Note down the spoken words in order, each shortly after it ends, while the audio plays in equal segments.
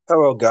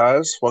Hello,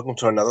 guys. Welcome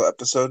to another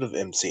episode of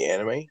MC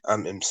Anime.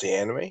 I'm MC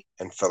Anime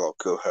and fellow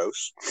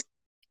co-host.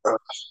 Uh,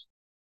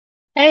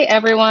 Hey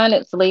everyone,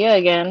 it's Leah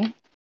again.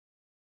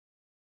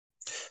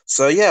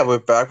 we're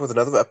back with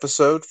another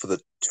episode for the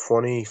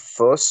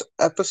 21st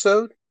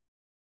episode.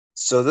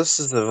 So this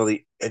is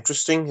really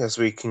interesting as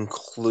we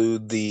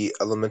conclude the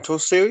Elemental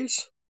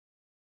series.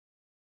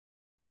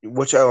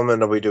 Which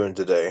element are we doing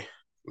today,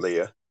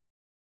 Leah?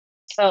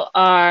 So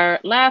our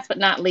last but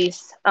not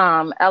least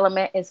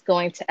element is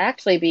going to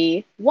actually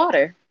be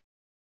water.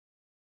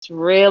 It's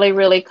really,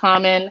 really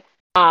common.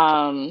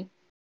 Um,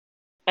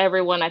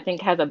 Everyone I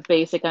think has a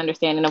basic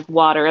understanding of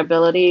water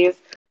abilities,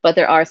 but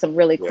there are some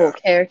really cool Yeah.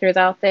 characters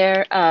out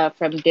there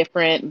from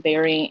different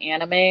varying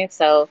anime.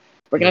 So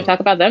we're going to Mhm. talk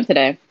about them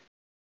today.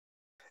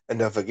 And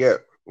don't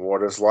forget,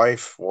 water's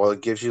life. Water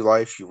gives you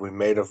life. You were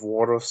made of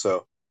water,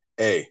 so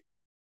hey.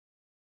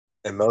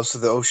 And most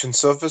of the ocean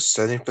surface,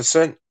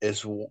 70%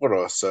 is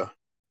water. So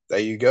there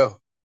you go.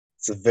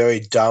 It's a very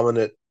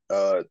dominant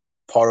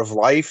part of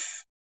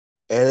life,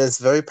 and it's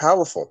very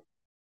powerful.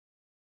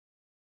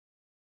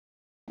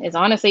 It's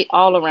honestly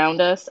all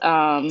around us.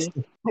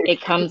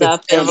 It comes It's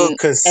up ever in,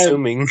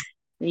 consuming.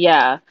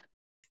 yeah,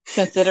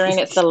 considering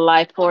it's the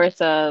life force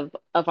of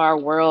our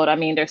world. I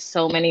mean, there's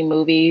so many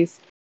movies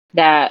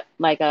that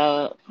I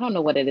don't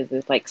know what it is.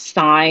 It's like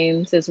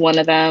Signs is one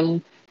of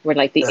them where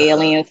like the Uh-huh.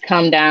 aliens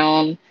come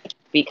down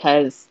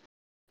because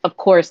of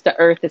course the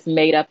earth is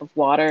made up of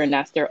water and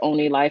that's their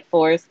only life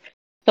force.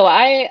 So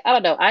I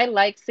don't know. I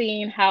like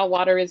seeing how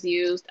water is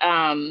used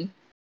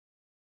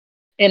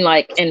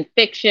in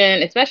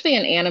fiction, especially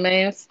in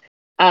animes,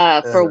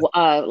 Uh-huh.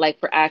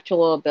 for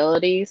actual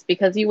abilities,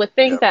 because you would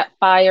think Yeah. that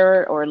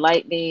fire or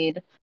lightning,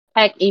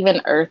 heck,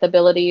 even earth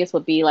abilities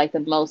would be like the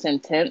most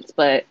intense,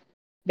 but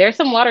there's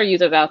some water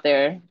users out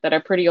there that are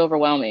pretty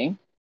overwhelming.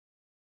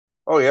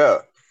 Oh yeah.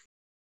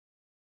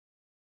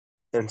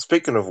 And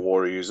speaking of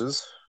water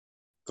users,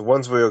 the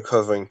ones we are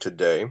covering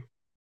today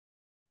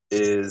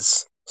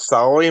is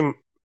Sailor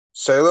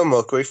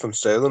Mercury from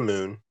Sailor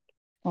Moon,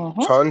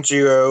 Hmm.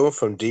 Tanjiro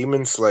from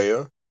Demon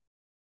Slayer,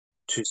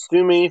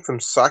 Tsukiumi from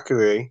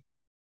Sekirei,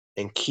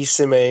 and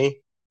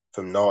Kisame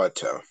from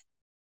Naruto.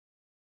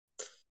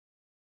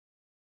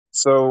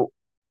 So,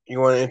 you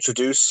want to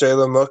introduce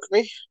Sailor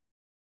Mercury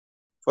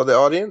for the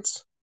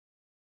audience?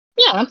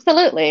 Yeah,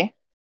 absolutely.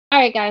 All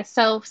right, guys.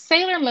 So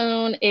Sailor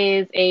Moon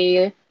is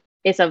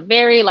a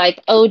very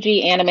like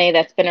OG anime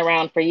that's been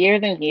around for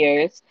years and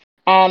years.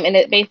 And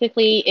it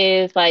basically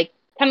is like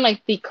kind of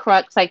like the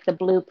crux, like the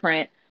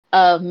blueprint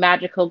of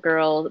magical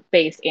girl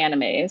based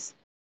animes.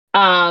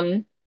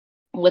 Um,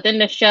 Within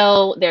the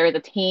show, there is a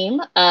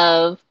team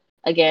of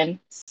again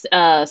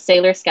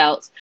Sailor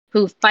Scouts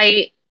who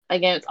fight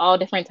against all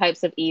different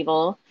types of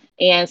evil.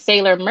 And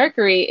Sailor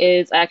Mercury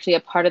is actually a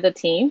part of the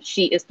team.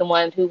 She is the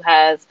one who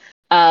has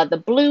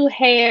the blue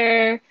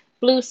hair,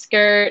 blue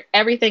skirt.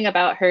 Everything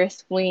about her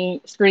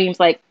screams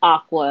like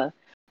aqua.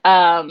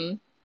 Um,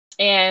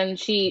 and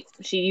she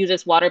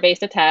uses water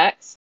based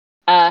attacks.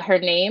 Her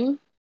name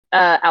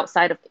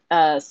outside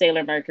of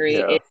Sailor Mercury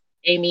Yeah. is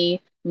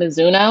Amy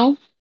Mizuno.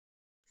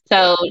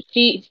 Yeah. So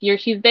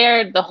she's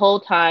there the whole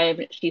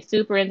time. She's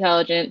super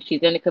intelligent.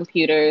 She's into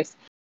computers,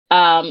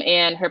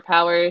 and her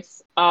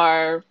powers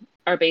are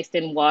based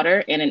in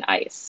water and in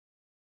ice.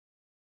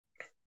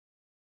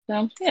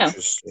 So yeah,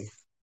 Interesting.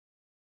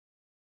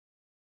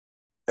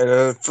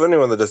 And for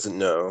anyone that doesn't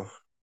know,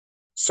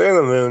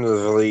 Sailor Moon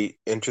is really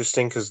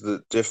interesting because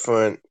the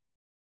different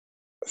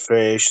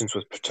affiliations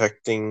with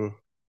protecting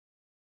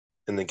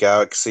in the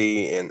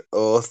galaxy and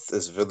Earth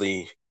is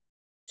really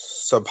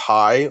sub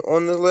high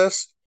on the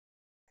list.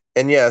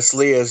 And yes,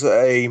 Leah is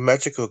a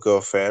magical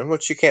girl fan,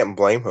 which you can't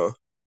blame her.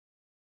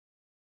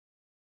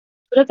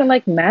 who doesn't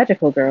like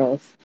magical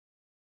girls?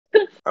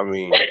 I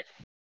mean,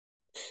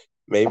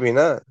 maybe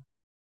not.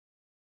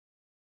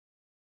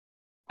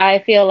 I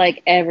feel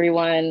like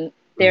everyone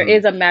there Hmm.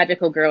 is a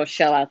magical girl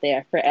show out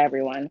there for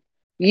everyone.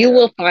 You Yeah.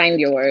 will find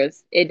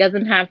yours. It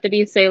doesn't have to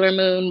be Sailor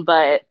Moon,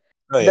 but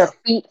Oh the yeah.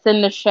 feats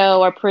in the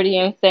show are pretty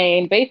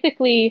insane.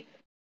 Basically,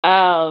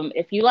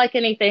 if you like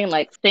anything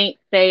like Saint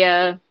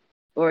Seiya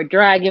or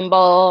Dragon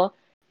Ball,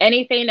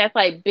 anything that's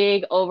like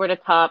big, over the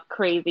top,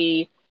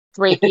 crazy,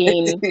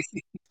 breaking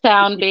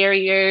sound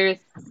barriers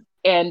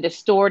and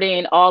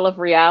distorting all of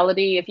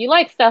reality. If you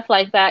like stuff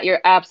like that,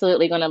 you're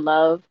absolutely gonna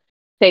love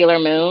Sailor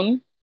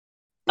Moon.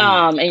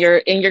 Mm.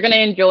 And you're gonna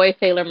enjoy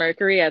Sailor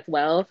Mercury as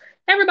well.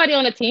 Everybody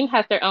on the team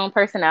has their own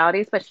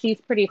personalities, but she's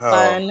pretty Oh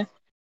fun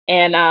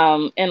and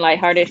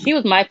lighthearted. She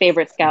was my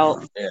favorite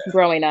scout yeah.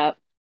 growing up.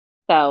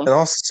 So And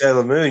also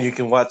Sailor Moon, you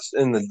can watch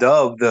in the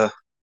dub the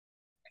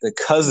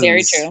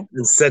very cousins true.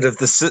 instead of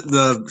the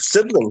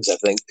siblings. I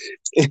think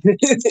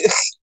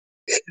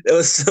it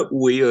was so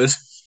weird.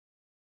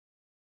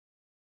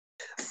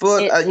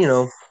 But It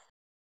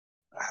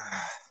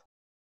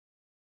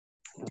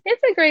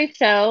it's a great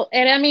show.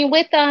 And I mean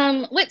with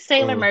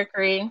Sailor mm,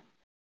 Mercury,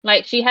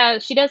 like she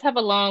does have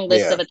a long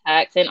list yeah, of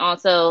attacks, and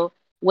also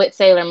with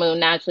Sailor Moon,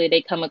 naturally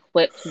they come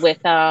equipped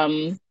with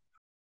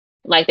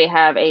Like they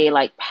have a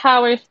like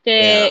power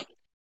Yeah. stick,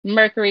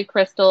 Mercury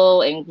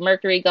crystal, and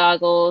Mercury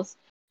goggles.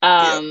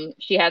 Yep.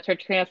 She has her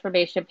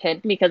transformation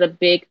pin because a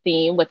big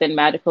theme within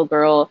Magical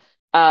Girl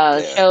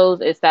Yeah.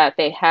 shows is that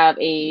they have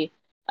a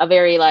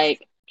very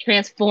like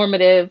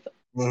transformative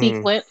Hmm.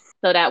 sequence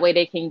so that way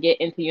they can get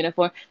into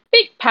uniform.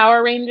 Think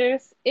Power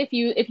Rangers if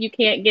you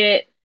can't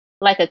get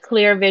like a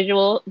clear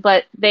visual,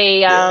 but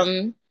they Yeah.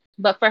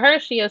 but for her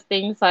she has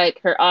things like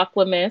her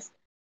Aqua Mist,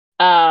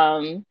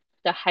 um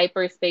the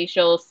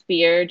hyperspatial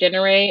sphere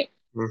generate,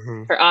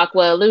 Hmm. her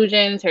aqua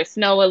illusions, her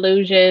snow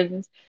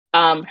illusions,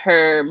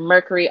 her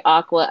Mercury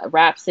aqua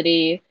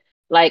rhapsody.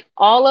 Like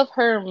all of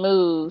her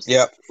moves,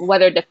 Yep.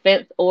 whether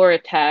defense or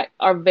attack,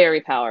 are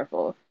very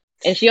powerful.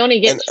 And she only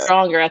And gets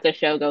stronger as the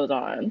show goes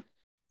on.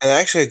 and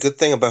actually, a good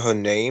thing about her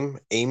name,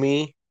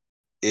 Amy,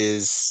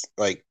 is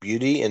like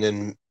beauty, and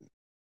then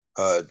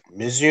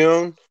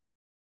Mizuno,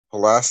 her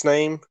last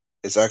name,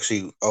 is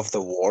actually of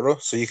the water,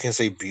 so you can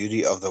say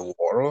beauty of the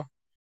water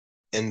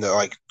in the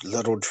like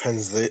little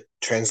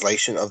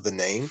translation of the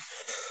name.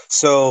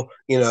 So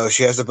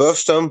she has a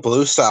birthstone,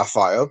 blue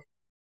sapphire.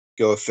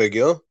 Go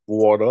figure,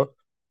 water,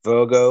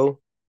 Virgo,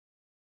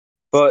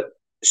 but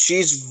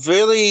she's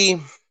really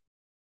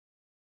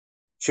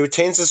she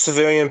retains a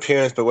civilian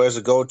appearance, but wears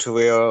a gold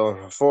tiara on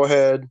her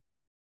forehead.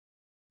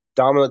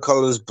 Dominant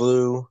color is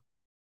blue,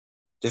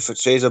 different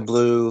shades of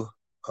blue.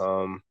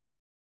 Um,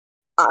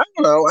 I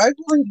don't know. I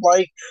really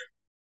like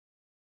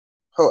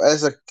her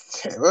as a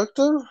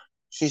character.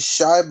 She's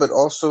shy, but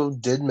also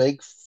did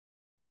make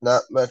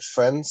not much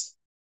friends.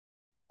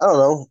 I don't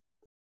know.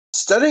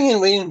 Studying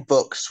and reading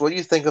books. What do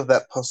you think of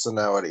that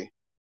personality?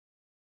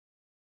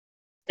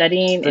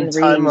 Studying Spend and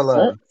time reading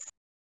alone. books.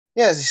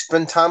 Yes, you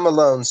spend time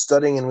alone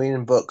studying and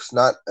reading books,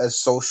 not as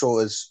social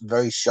as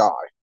very shy.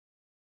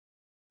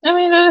 I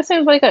mean, that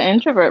seems like an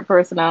introvert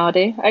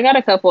personality. I got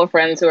a couple of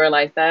friends who are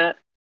like that,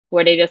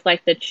 where they just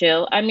like to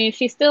chill. I mean,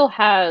 she still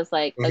has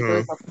like a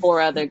group of Hmm. four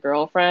other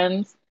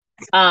girlfriends.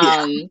 Yeah,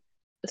 Um,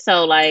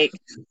 so like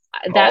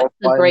that's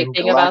the great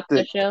thing about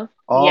the show.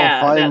 all Yeah,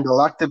 fighting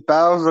galactic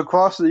battles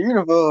across the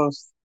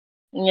universe.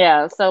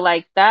 yeah, so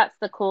like that's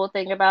the cool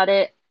thing about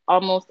it.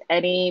 Almost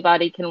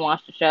anybody can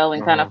watch the show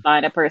and kind of Hmm.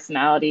 find a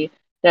personality.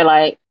 They're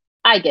like,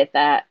 I get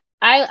that.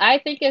 I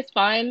think it's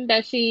fine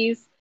that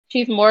she's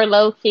more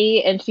low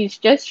key and she's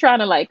just trying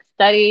to like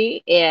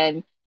study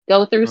and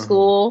go through Hmm.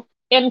 school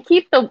and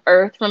keep the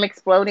earth from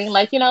exploding.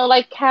 Like,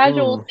 like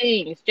casual Mm.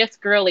 things,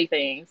 just girly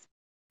things.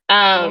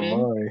 Oh Um,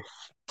 my.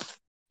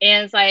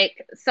 and it's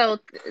like so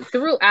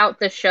throughout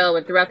the show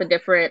and throughout the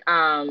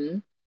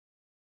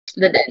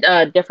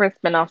different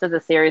spin-offs of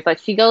the series. Like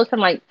she goes from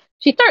like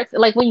she starts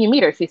like when you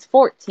meet her, she's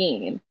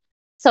 14.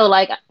 So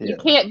like you Yeah.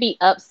 can't be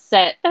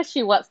upset that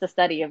she wants to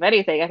study. If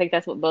anything, I think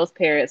that's what most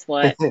parents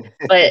want.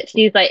 But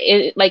she's like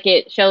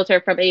it shows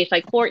her from age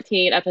like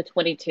 14 up to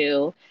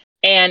 22,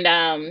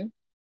 and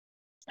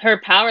her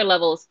power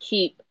levels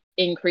keep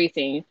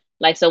increasing.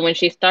 Like so when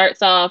she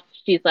starts off,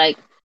 she's like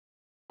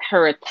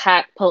her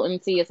attack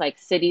potency is like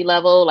city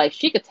level. Like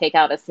she could take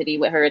out a city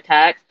with her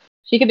attacks.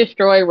 She could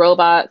destroy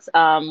robots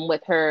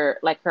with her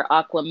like her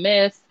aqua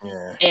mist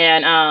Yeah.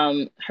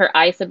 and her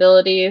ice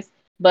abilities.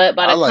 But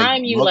by I the like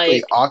time you Mercury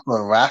like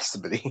Aqua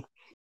Rhapsody.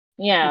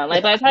 yeah,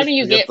 like by the time Just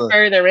you to get get the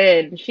further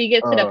in, she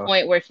gets to the uh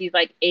point where she's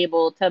like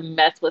able to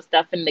mess with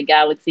stuff in the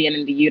galaxy and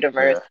in the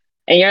universe.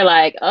 yeah. And you're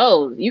like,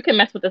 oh, you can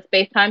mess with the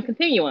space time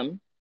continuum.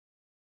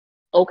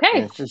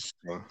 Okay.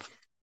 Interesting.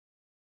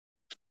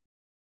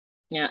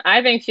 Yeah,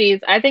 I think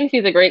she's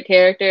a great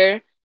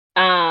character.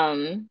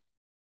 Um,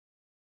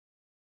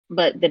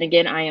 But then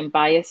again, I am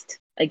biased.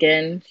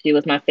 Again, she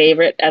was my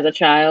favorite as a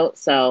child,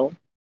 so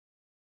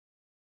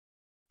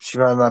She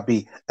might not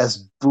be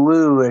as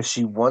blue as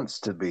she wants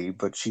to be,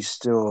 but she's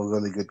still a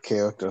really good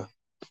character.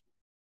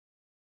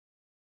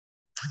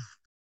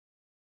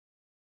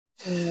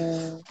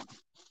 yeah.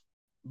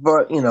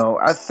 But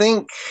I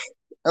think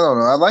I don't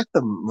know. I like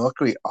the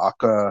Mercury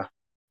Aqua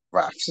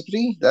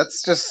Rhapsody.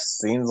 That's just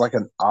seems like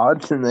an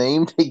odd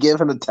name to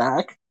give an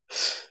attack.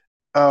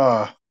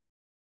 Uh,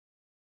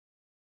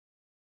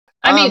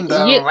 I mean, I'm the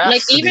you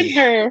Rhapsody.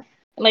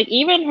 like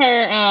even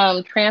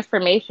her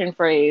transformation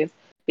phrase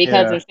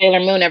because in Yeah, Sailor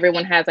Moon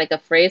everyone has like a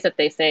phrase that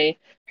they say.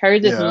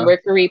 Hers is yeah,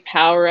 Mercury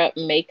power up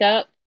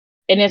makeup.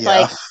 And it's yeah.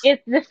 like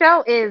it's the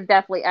show is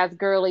definitely as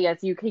girly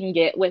as you can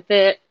get with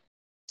it,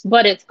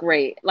 but it's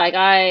great. Like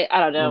I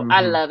don't know.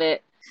 I Hmm. love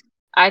it.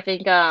 I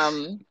think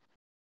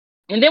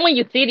and then when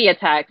you see the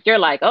attacks, you're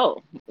like,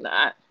 oh,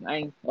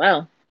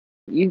 well,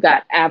 you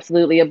got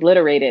absolutely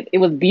obliterated. It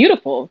was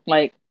beautiful.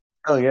 Like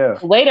Oh yeah.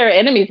 the way their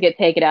enemies get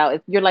taken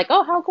out, you're like,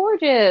 oh, how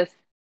gorgeous.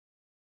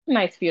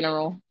 Nice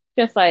funeral.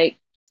 Just like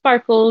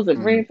sparkles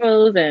and Mm.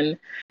 rainbows and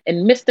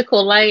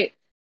mystical light.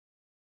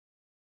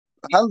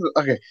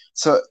 Okay,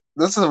 so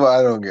this is what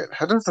I don't get.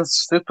 How does a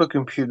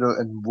supercomputer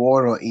and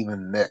water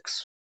even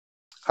mix?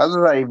 How does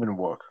that even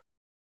work?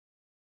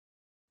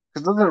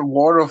 Because doesn't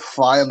water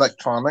fly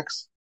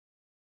electronics?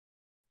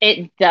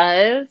 It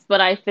does,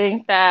 but I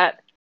think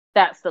that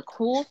that's the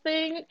cool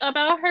thing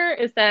about her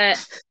is that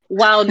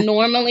while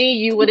normally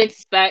you would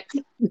expect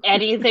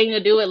anything to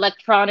do with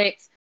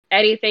electronics,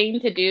 anything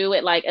to do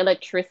with like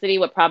electricity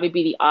would probably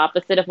be the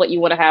opposite of what you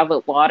want to have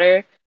with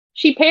water.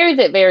 She pairs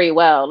it very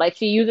well. Like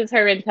she uses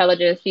her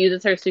intelligence, she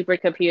uses her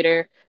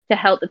supercomputer to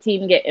help the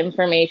team get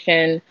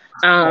information,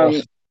 Oh,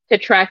 um, to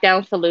track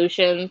down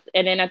solutions,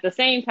 and then at the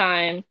same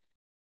time,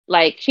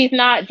 like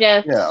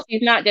yeah.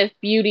 she's not just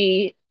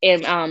beauty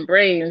and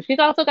brains. She's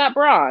also got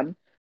brawn.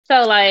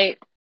 So like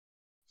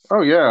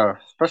Oh, yeah.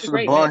 a Especially the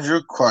great mix. bonds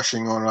you're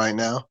crushing on right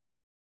now.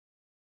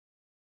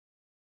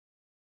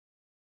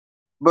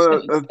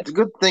 But the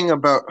good thing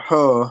about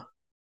her,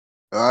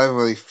 I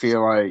really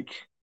feel like,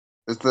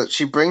 is that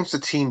she brings the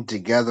team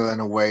together in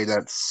a way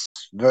that's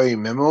very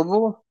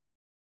memorable.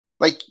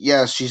 Like,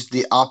 yeah, she's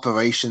the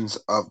operations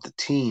of the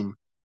team,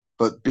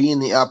 but being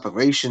the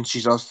operations,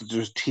 she's also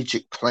the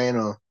strategic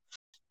planner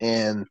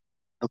and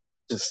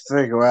to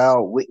figure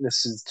out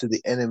weaknesses to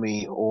the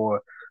enemy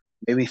or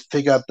maybe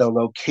figure out their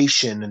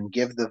location and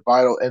give the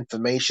vital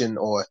information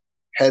or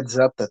heads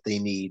up that they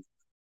need.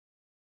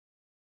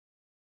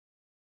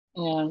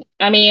 Yeah.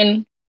 I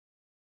mean,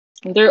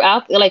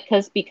 throughout like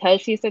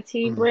because she's a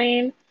tea Mm,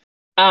 brain,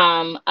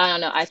 I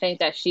don't know, I think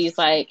that she's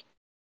like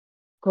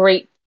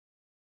great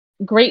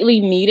greatly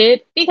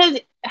needed because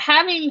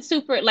having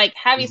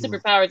hmm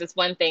superpowers is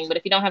one thing, but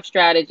if you don't have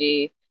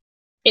strategy,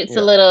 it's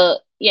a Yeah.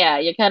 little yeah,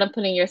 you're kind of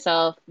putting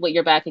yourself with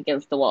your back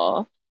against the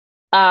wall.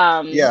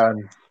 Um, Yeah,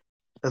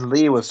 and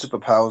Lee with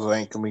superpowers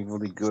ain't gonna be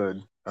really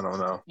good. I don't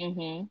know.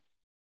 mhm.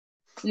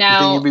 You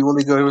think you'd Now, be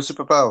really good with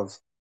superpowers?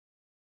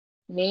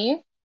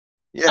 me?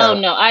 Oh Yeah.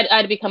 no,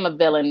 I'd become a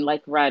villain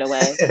like right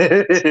away.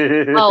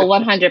 Oh,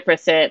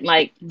 100%.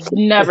 Like,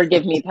 never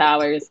give me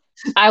powers.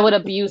 I would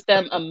abuse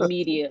them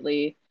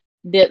immediately.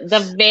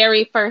 The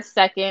very first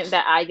second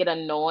that I get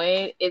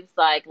annoyed, it's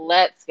like,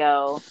 let's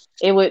go.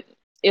 It would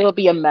it would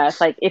be a mess.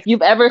 Like, if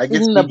you've ever I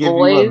guess seen The we give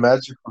you a Boys,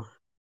 magical.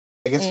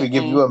 I guess we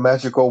give you mm-mm. a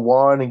magical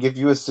wand and give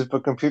you a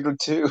supercomputer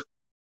too.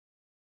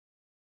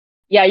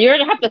 Yeah, you're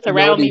gonna have to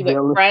surround Ability me with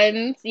villain.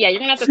 friends. Yeah, you're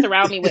gonna have to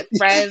surround me with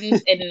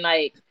friends and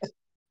like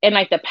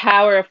the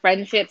power of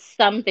friendship,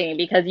 something,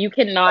 because you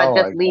cannot Oh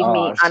just my leave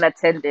me gosh.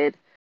 unattended.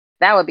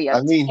 That would be a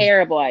I mean,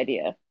 terrible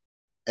idea.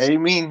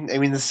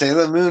 the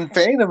Sailor Moon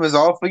fandom is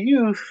all for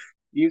you.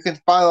 You can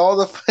find all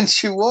the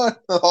friends you want,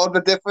 all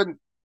the different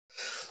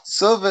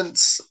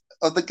servants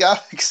of the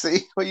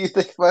galaxy. What do you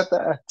think about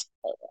that?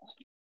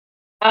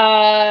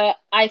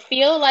 I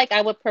feel like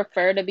I would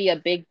prefer to be a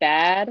big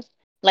bad.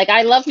 Like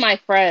I love my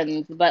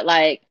friends, but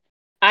like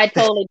I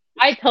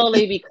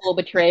totally be cool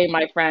betraying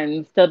my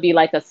friends to be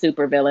like a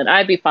super villain.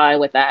 I'd be fine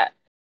with that.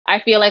 I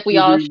feel like we You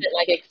all be, should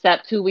like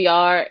accept who we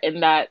are,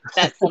 and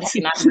that's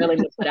something I'm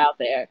willing to put out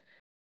there.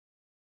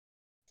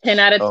 10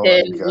 out of oh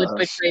 10 my would gosh.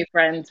 betray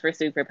friends for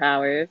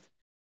superpowers.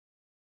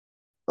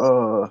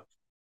 Oh,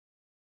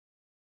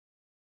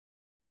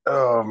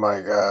 oh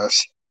my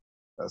gosh.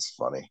 That's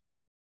funny.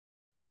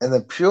 And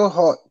the pure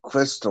heart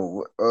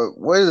crystal,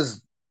 what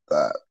is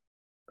that?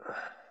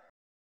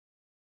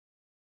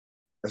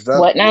 Is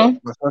that What what now?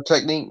 what's her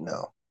technique?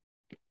 No.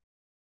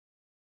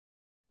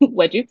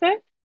 What'd you say?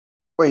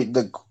 Wait,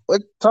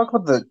 let's talk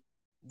about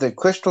the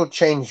crystal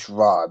change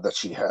rod that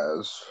she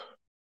has.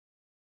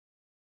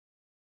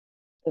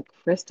 The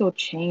crystal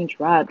change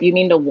rod. You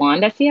mean the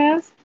wand that she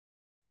has?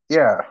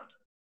 Yeah.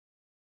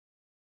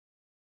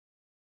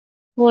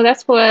 Well,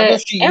 that's How what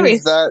does she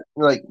use every that?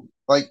 Like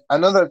I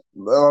know that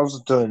allows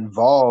it to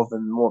evolve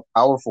and more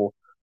powerful.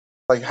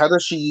 Like how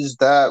does she use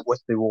that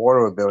with the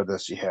water ability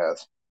that she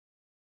has?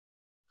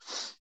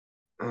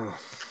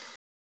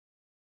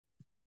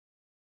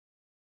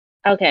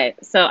 Okay,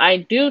 so I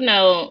do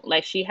know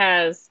like she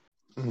has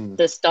Mhm.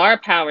 the star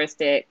power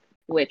stick,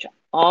 which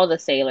all the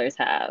sailors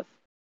have.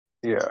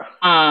 Yeah.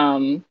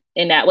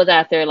 And that was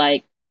after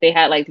like they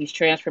had like these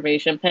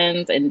transformation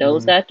pins and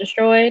those Mhm. got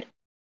destroyed.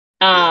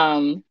 Yeah.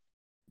 Um,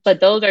 but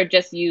those are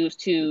just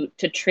used to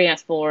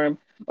transform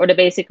or to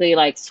basically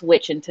like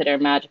switch into their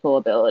magical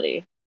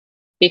ability.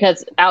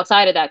 Because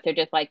outside of that, they're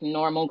just like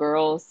normal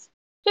girls,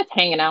 just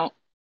hanging out,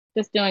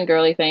 just doing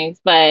girly things.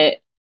 But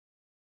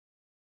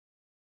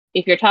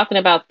if you're talking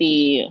about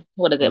the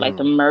what is it, like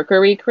the Mhm.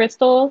 Mercury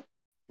crystal,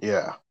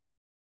 Yeah.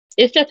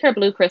 it's just her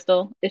blue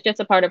crystal. It's just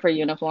a part of her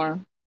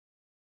uniform.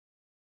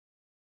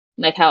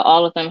 Like how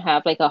all of them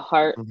have like a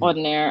heart Mhm.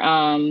 on their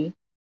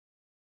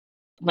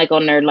like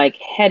on their like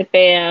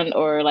headband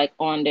or like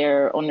on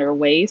their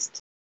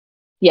waist.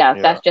 Yeah,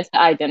 Yeah. that's just to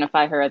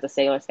identify her as a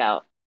Sailor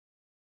Scout.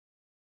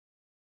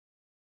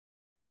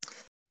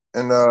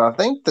 And I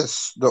think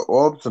the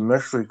orbs of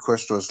mystery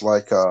crystal is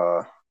like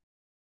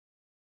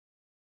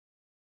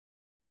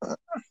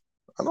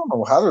I don't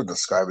know how to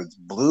describe it. It's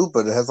blue,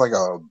 but it has like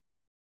a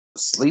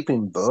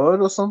sleeping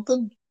bird or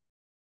something.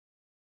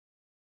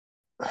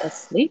 A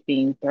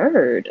sleeping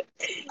bird.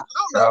 I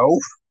don't know.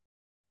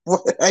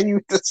 What how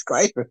you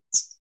describe it?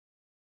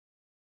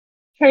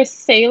 Her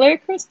Sailor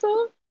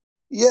Crystal?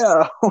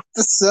 Yeah, with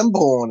the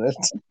symbol on it.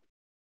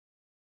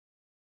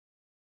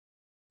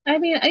 I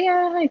mean,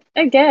 yeah,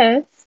 I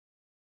guess.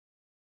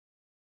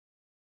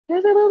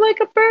 Does it look like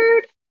a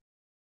bird?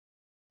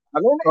 I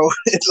don't know.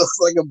 It looks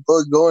like a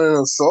bug going in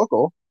a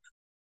circle.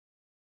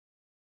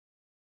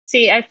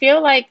 See, I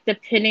feel like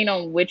depending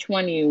on which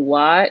one you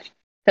watch,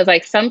 because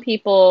like some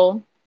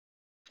people,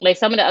 like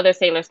some of the other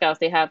Sailor Scouts,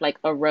 they have like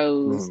a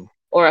rose Hmm.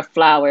 or a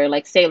flower.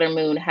 Like Sailor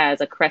Moon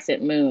has a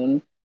crescent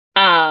moon.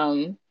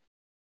 Um,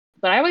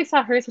 but I always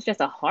thought hers was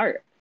just a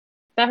heart.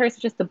 I thought hers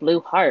was just a blue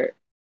heart.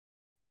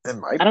 It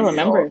I might don't be.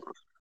 Or remember.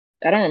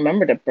 I don't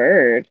remember the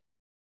bird,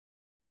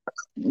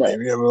 but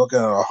maybe I'm looking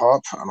at a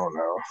hop. I don't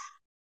know.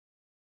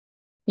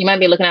 you might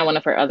be looking at one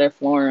of her other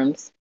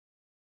forms.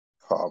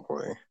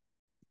 Probably.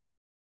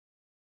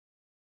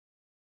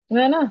 I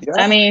don't know. Yeah,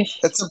 I mean,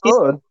 it's a she's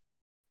bird.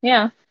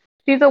 yeah,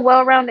 she's a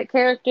well-rounded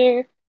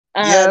character.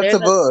 Yeah, it's There's a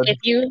a bird.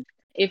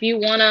 if you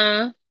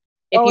wanna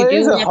if Oh, you it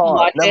is do a want to hawk.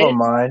 watch Never it,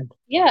 mind.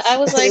 yeah, I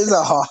was It like, is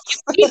a hawk.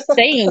 she keeps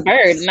saying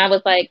bird, and I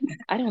was like,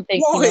 I don't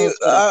think Well, she okay. knows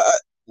what a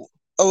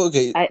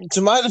Okay. I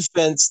To my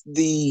defense,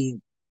 the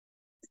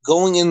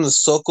going in the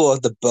circle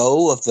of the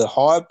bow of the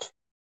harp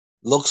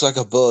looks like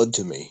a bird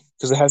to me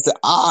because it has the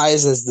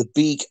eyes as the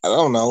beak. I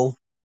don't know,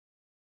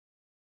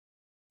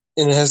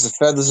 and it has the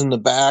feathers in the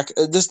back.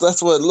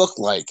 That's what it looked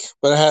like.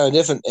 But I had a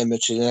different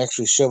image and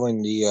actually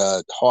showing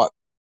the harp.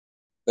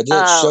 I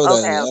didn't oh, show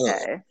that in okay, the other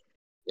one. okay.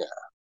 Yeah.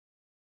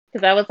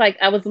 Because I was like,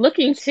 I was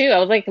looking too. I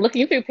was like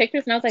looking through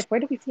pictures, and I was like, where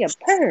do we see a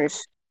bird?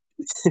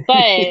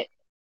 But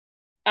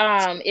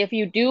if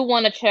you do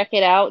want to check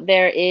it out,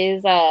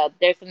 there's a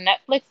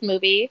Netflix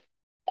movie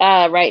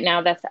right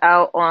now that's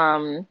out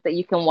that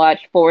you can watch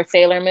for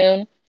Sailor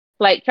Moon.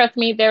 Like trust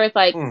me, there is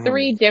like Hmm.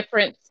 three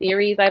different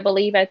series, I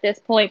believe, at this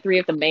point, three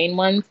of the main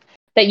ones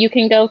that you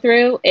can go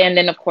through. And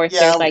then of course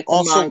there's Yeah. like the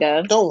Also,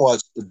 manga. don't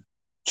watch the.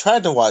 Try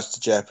to watch the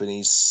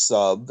Japanese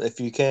sub if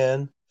you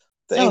can.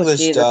 The Oh English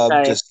Jesus dub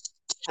Christ. just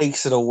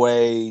takes it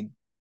away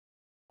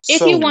If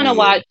so you want to weird.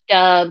 watch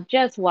dub,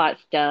 just watch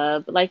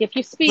dub. Like if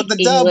you But speak the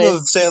dub English,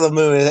 of Sailor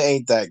Moon it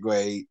ain't that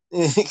great.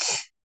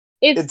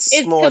 It's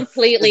it's more.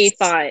 completely It's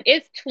fine.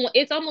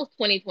 It's almost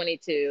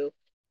 2022.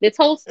 This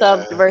whole sub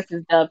yeah.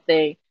 versus dub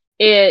thing.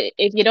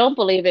 If you don't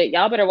believe it,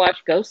 y'all better watch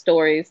Ghost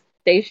Stories.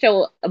 They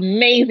show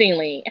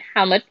amazingly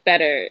how much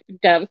better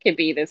dub can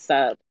be than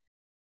sub.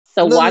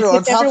 So No, no, watch no.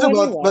 I'm whichever talking one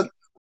you about, but want.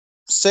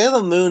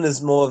 Sailor Moon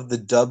is more of the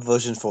dub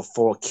version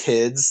for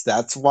kids.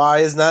 That's why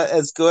it's not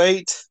as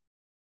great.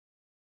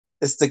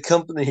 It's the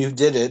company who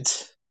did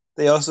it.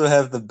 They also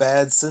have the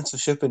bad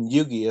censorship in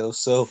Yu-Gi-Oh,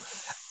 so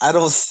I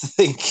don't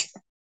think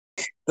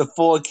the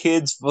for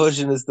kids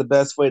version is the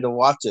best way to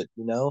watch it.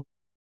 You know?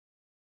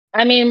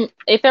 I mean,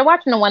 if they're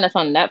watching the one that's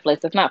on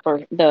Netflix, it's not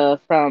for the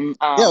from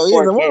Yeah,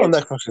 yeah. for The one on kids.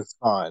 Netflix is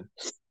fine,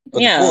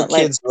 but the for Yeah,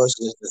 like kids version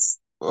is just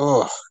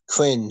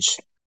cringe.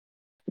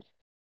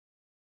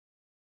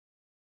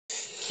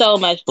 so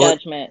much But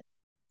judgment.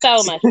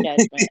 So much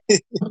judgment.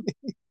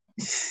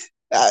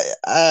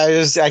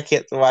 I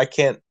can't. Well, I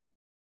can't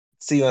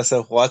see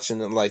myself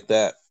watching it like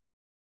that.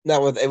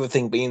 Not with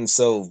everything being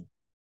so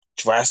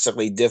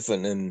drastically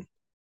different and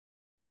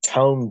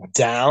toned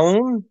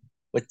down,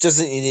 which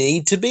doesn't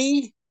need to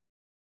be.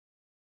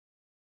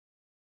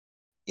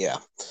 Yeah.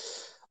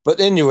 But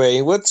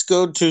anyway, let's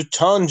go to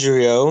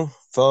Tanjiro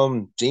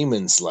from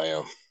Demon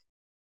Slayer.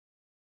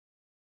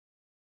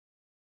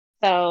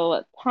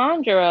 So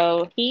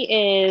Tanjiro, he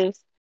is,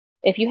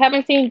 if you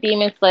haven't seen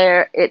Demon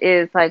Slayer, it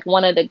is like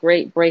one of the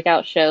great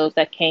breakout shows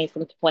that came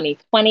from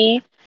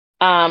 2020.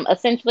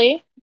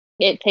 Essentially,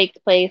 it takes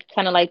place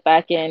kind of like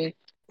back in,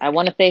 I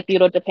want to say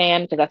feudal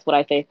Japan, because that's what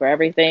I say for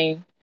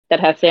everything that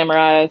has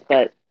samurais,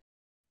 but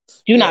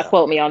do not Yeah.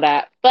 quote me on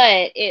that.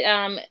 But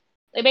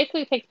it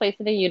basically takes place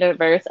in the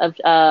universe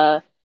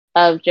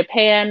of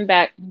Japan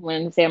back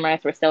when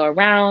samurais were still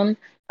around,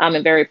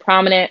 and very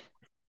prominent.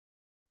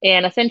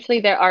 And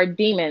essentially, there are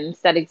demons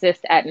that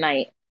exist at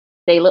night.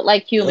 They look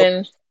like Yep.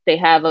 humans. They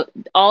have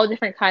all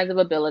different kinds of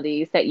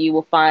abilities that you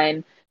will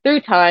find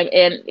through time.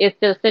 And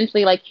it's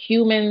essentially like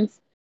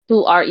humans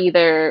who are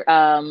either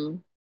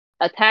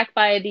attacked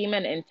by a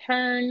demon and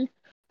turn,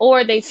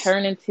 or they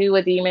turn into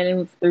a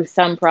demon through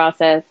some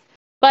process.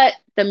 But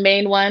the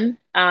main one,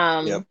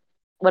 Yep.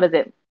 what is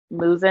it?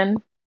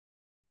 Muzen.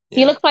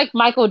 He Yeah. looks like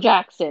Michael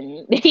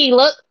Jackson. He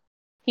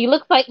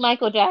looks like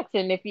Michael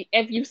Jackson.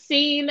 If you've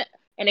seen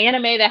an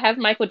anime that has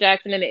Michael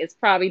Jackson in it, it's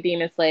probably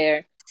Demon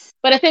Slayer.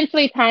 But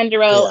essentially,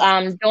 Tanjiro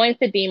Yeah. joins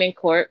the Demon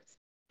Corps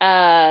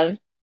uh,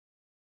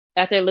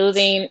 after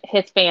losing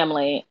his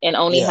family and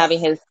only Yeah. having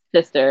his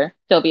sister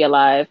still be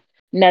alive,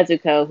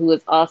 Nezuko, who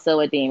is also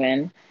a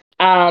demon.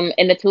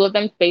 And the two of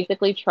them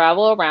basically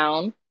travel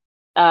around.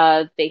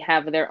 They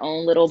have their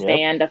own little Yep.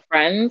 band of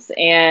friends,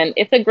 and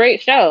it's a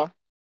great show.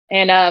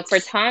 And for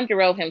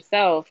Tanjiro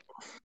himself,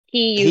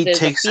 he He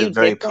uses a takes few it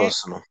very different.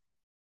 personal.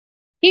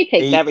 He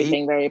takes He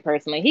everything very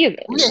personally. He's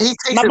Yeah, he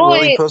takes my it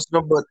really boy.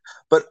 personal,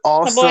 but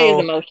My boy is also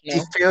he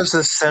emotional. feels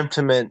the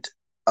sentiment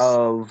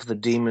of the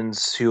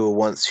demons who were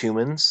once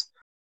humans.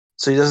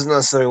 So he doesn't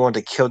necessarily want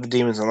to kill the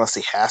demons unless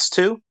he has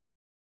to.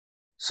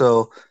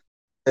 So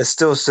it's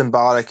still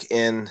symbolic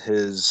in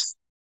his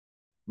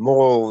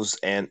morals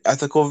and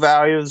ethical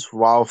values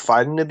while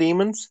fighting the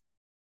demons.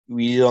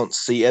 we don't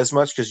see as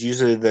much because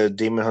usually the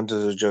demon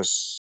hunters are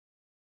just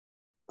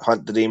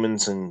hunt the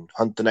demons and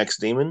hunt the next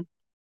demon.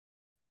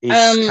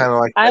 He's kind of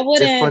like I a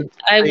wouldn't. different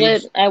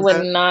stage I of would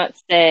that. not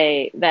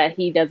say that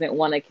he doesn't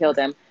want to kill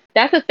them.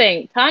 That's the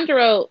thing.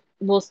 Tanjiro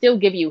will still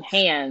give you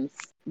hands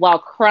while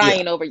Yeah.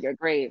 crying over your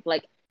grave.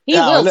 Like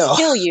he Oh will no.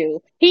 kill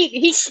you.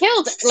 He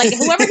kills like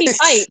whoever he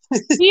fights.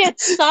 He is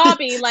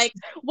sobbing like,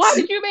 "Why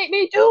did you make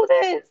me do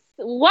this?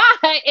 Why?"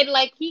 And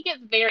like he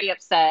gets very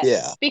upset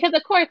Yeah. because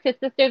of course his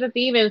sister's a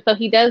demon, so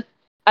he does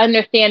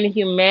understand the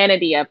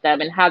humanity of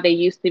them and how they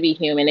used to be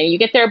human. And you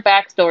get their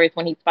backstories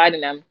when he's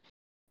fighting them,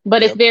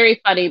 but it's Yep.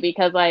 very funny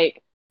because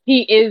like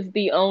he is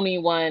the only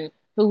one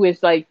who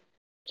is like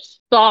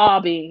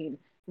sobbing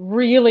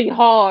really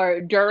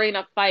hard during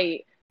a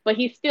fight, but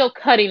he's still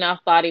cutting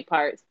off body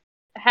parts.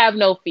 Have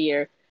no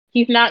fear.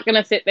 He's not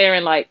gonna sit there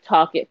and like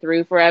talk it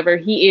through forever.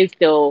 He's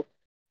still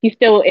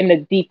in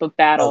the deep of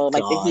Oh battle,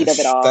 like the heat of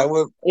it gosh, all.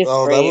 It's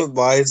that great.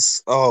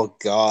 reminds. Oh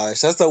gosh,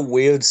 that's a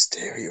weird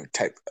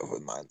stereotype that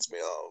reminds me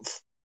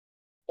of.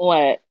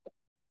 What?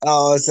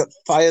 Oh, it's a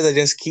fire that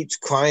just keeps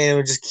crying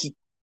and just keep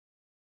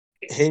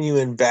hitting you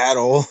in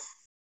battle.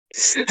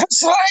 I'm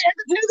sorry, I had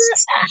to do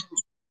this.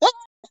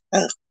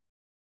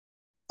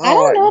 I Oh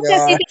don't my know if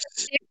that's even gosh. a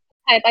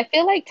stereotype. I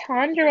feel like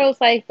Tanjiro's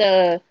like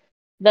the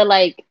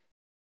like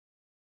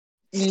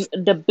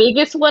the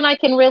biggest one I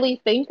can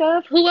really think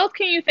of. Who else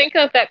can you think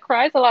of that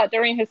cries a lot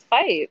during his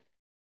fight?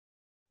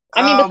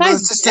 I mean, Oh, but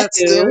besides it's just that Deku.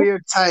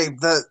 stereotype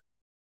that.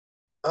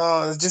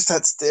 Oh, it's just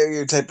that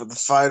stereotype of the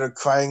fighter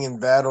crying in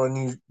battle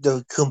and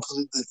they're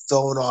completely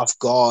thrown off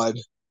guard.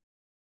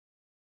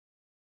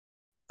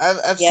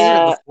 I've seen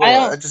it Yeah,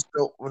 before. I just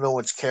don't know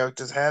which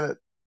characters had it.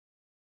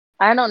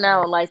 I don't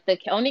know. Like the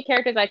only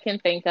characters I can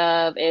think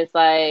of is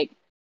like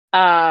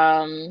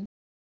um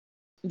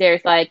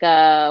there's like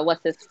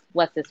what's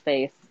his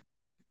face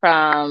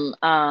from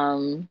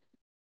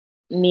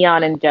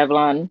Neon and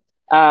Jevlon.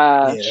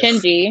 Yeah.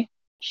 Shinji.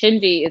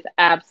 Shinji is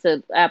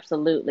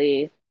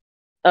absolutely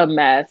a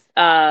mess.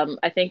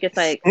 I think it's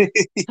like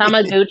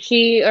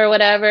Tamaguchi or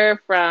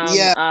whatever from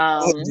Yeah.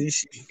 Oh,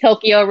 geez.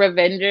 Tokyo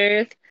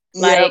Revengers.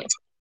 Yep. Like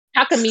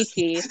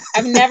Takamichi.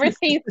 I've never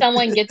seen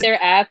someone get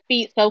their ass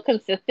beat so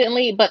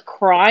consistently, but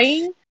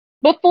crying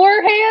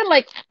beforehand,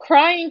 like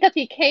crying because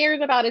he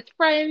cares about his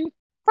friends,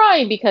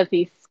 crying because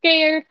he's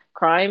scared,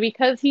 crying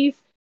because he's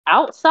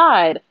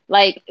outside.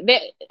 Like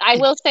I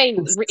will say,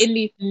 in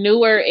these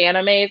newer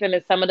animes and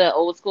in some of the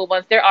old school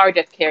ones, there are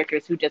just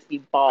characters who just be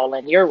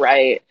balling. You're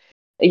right.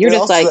 You're And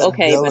just also like, that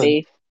okay, villain.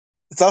 buddy.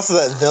 It's also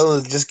that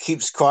villain that just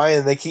keeps crying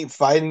and they keep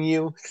fighting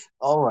you.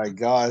 Oh my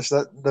gosh.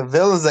 That the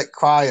villains that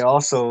cry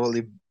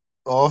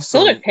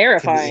Those are also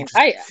can be terrifying.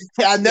 interesting.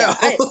 Yeah, I know.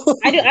 Yeah,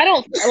 I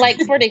don't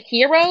like for the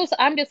heroes.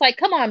 I'm just like,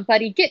 come on,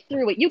 buddy, get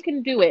through it. You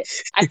can do it.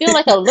 I feel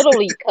like a little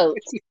league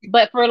coach,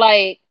 but for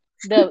like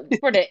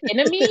for the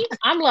enemy,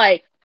 I'm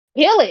like,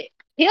 kill it,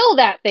 kill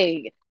that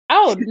thing.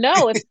 Oh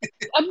no! If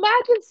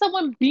imagine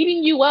someone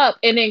beating you up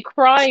and then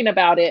crying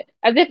about it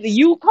as if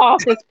you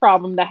caused this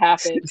problem to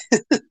happen.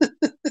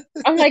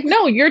 I'm like,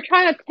 no, you're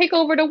trying to take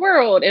over the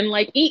world and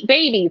like eat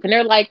babies, and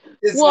they're like,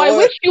 It's well, I more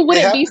wish you it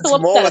wouldn't be happens so more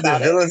upset with the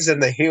about it. villains than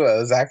the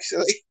heroes,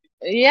 actually.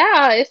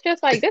 Yeah, it's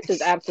just like this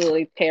is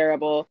absolutely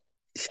terrible.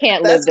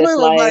 Can't live That's this what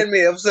life. reminded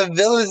me of the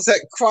villains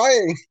that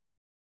crying.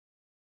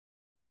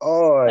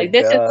 Oh my Like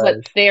this is what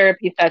gosh.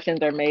 therapy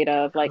sessions are made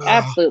of. Like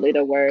absolutely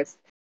the worst.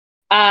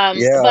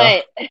 Yeah.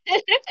 But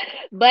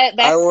but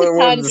I back to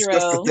want to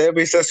discuss the Tanjiro.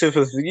 therapy sessions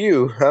with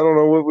you. I don't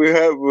know what we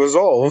have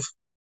resolved.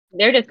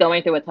 They're just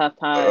going through a tough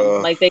time. Uh,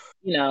 Like they,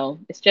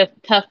 it's just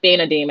tough being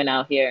a demon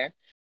out here.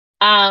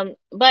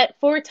 But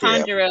for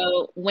yeah.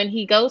 Tanjiro, when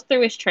he goes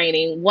through his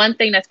training, one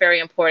thing that's very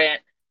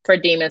important for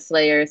demon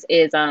slayers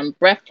is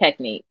breath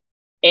technique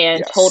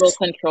and total Yes.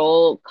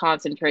 control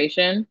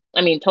concentration.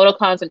 I mean, total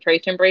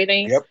concentration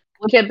breathing, Yep.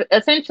 which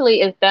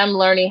essentially is them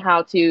learning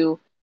how to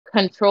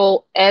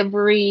control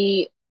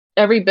every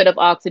bit of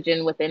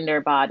oxygen within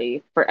their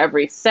body for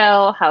every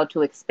cell, how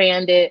to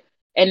expand it,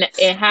 and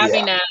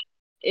having Yeah. that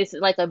is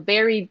like a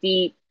very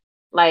deep,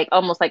 like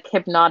almost like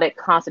hypnotic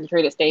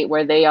concentrated state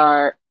where they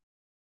are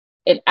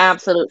an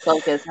absolute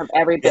focus of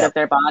every bit Yep. of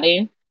their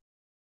body.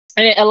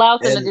 And it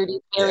allows them to And do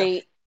these yeah.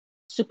 very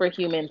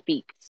superhuman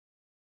feats.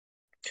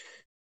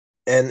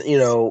 And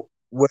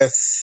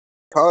with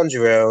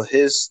Tanjiro,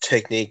 his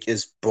technique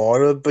is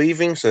water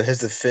breathing, so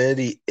his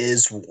affinity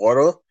is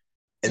water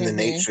in the Hmm.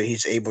 nature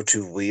he's able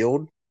to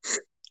wield.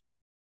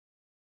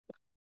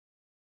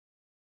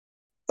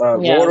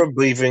 Yeah. Water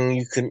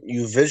breathing,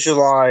 you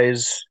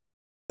visualize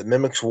the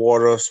mimics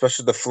water,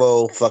 especially the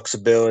flow,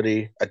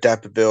 flexibility,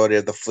 adaptability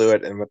of the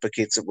fluid, and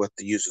replicates it with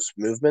the user's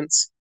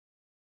movements.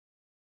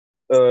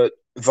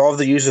 Involve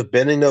the user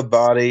bending their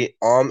body,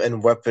 arm,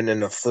 and weapon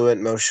in a fluid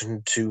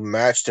motion to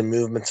match the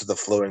movements of the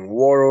flowing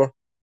water.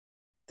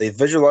 They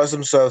visualize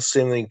themselves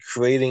seemingly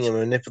creating and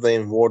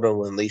manipulating water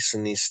when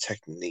releasing these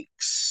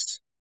techniques.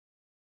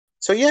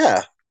 So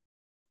yeah,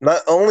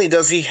 not only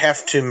does he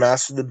have to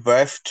master the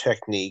breath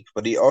technique,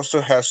 but he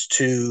also has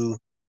to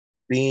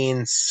be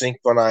in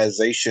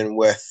synchronization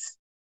with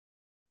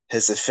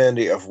his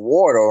affinity of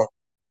water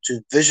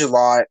to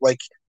visualize.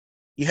 Like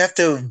you have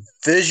to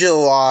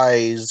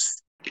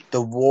visualize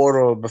the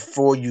water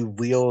before you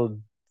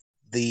wield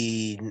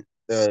the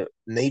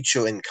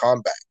nature in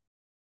combat.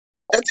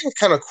 I think it's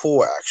kind of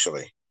cool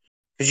actually,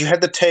 because you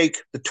had to take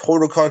the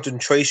total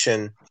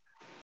concentration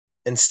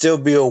and still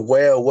be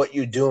aware of what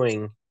you're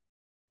doing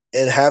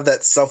and have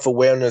that self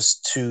awareness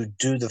to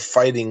do the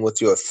fighting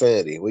with your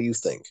affinity. What do you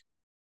think?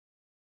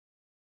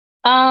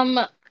 Um,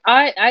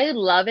 I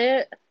love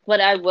it,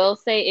 but I will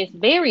say it's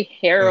very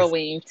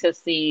harrowing to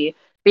see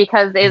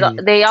because Mm-hmm.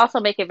 they also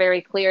make it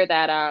very clear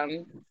that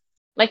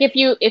like if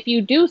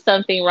you do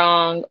something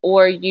wrong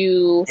or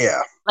you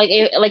Yeah. like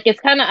it's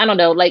kind of I don't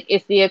know, like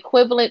it's the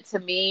equivalent to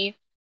me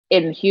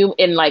in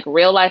like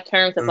real life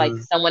terms of like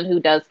Mm-hmm. someone who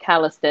does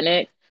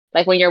calisthenics,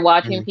 like when you're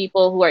watching Mm-hmm.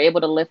 people who are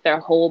able to lift their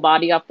whole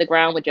body off the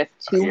ground with just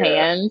two Yeah.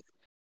 hands.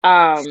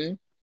 Um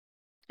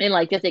and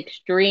like just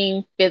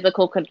extreme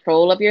physical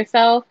control of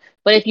yourself.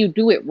 But if you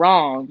do it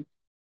wrong,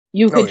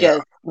 you Oh could yeah.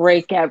 just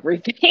break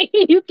everything.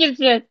 You could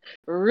just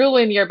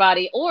ruin your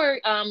body. Or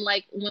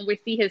like when we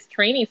see his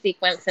training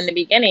sequence in the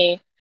beginning,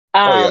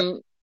 Oh yeah.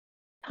 um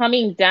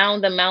coming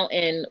down the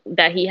mountain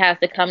that he has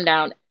to come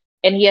down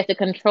and he has to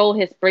control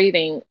his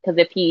breathing because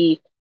if he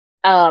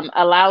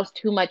allows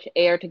too much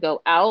air to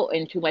go out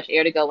and too much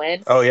air to go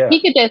in, Oh yeah.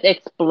 he could just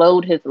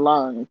explode his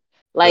lungs.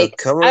 They're Like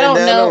I coming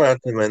don't down the know.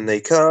 mountain when they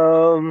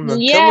come. They're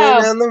coming Yeah,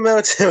 down the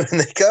mountain when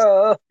they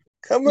come.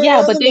 Coming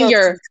yeah, around the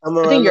mountain. Coming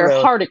but then around the your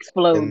mountain heart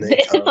when explodes. they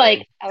It's come.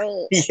 like,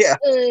 oh, Yeah.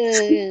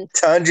 and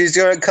Tanji's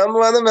gonna come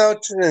around the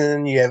mountain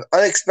and you have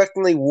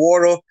unexpectedly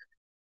water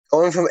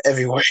going from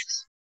everywhere.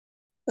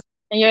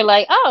 you're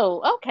like,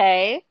 oh,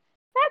 okay,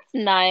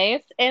 that's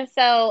nice. And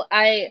so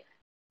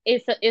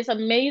it's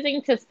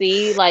amazing to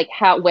see like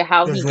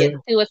how he gets Mm-hmm.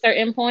 to a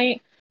certain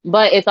point,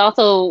 but it's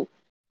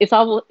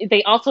all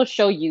they also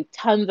show you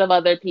tons of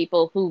other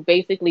people who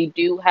basically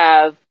do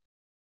have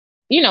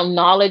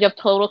knowledge of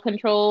total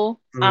control,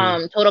 Mm-hmm.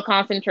 total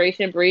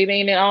concentration,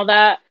 breathing, and all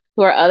that,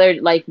 who are other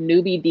like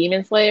newbie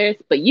demon slayers,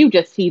 but you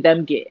just see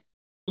them get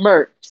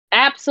murked,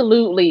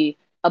 absolutely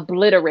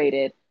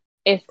obliterated.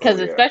 It's Oh because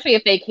yeah. especially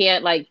if they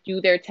can't like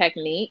do their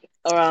technique,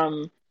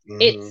 Mm-hmm.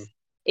 it's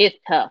it's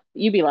tough.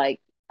 You'd be like,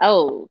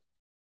 oh,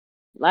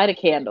 light a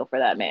candle for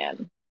that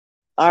man,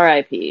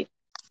 R.I.P.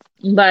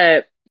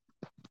 But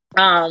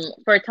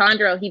for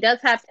Tanjiro, he does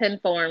have 10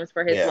 forms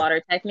for his Yeah.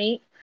 water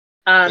technique.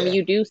 Yeah.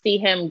 You do see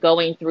him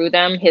going through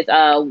them, his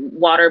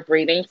water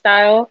breathing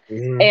style,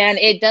 Mm-hmm. and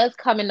it does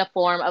come in the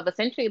form of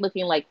essentially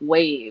looking like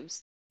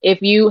waves.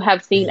 If you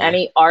have seen Mm-hmm.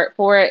 any art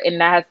for it, and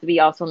that has to be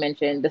also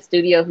mentioned, the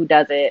studio who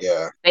does it,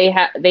 Yeah.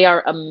 they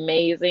are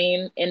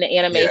amazing in the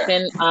Yeah.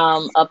 animation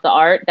of the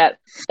art.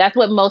 That's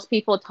what most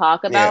people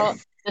talk Yeah. about.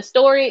 The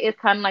story is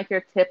kind of like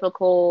your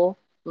typical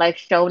like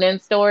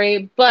shonen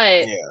story,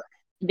 but Yeah.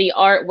 the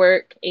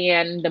artwork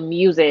and the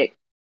music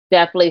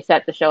definitely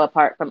set the show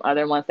apart from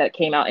other ones that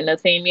came out in the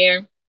same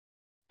year.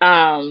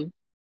 Um,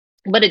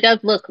 but it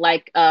does look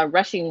like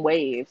rushing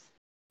waves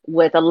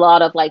with a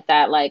lot of like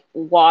that like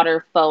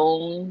water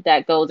foam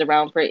that goes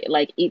around for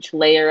like each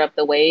layer of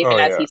the wave Oh and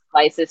as yeah. he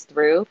slices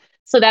through.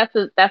 So that's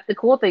the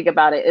cool thing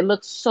about it. It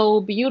looks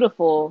so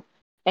beautiful.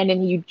 And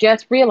then you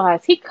just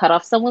realize he cut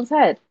off someone's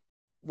head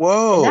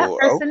and that Whoa.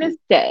 person Okay. is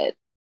dead.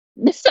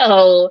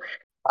 So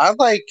I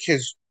like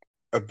his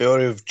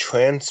ability of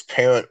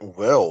transparent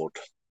world.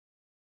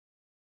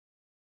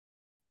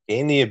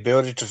 Gain the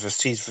ability to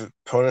perceive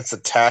opponent's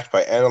attack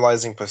by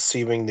analyzing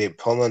perceiving the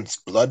opponent's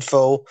blood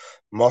flow,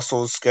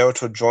 muscles,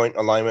 skeletal joint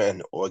alignment,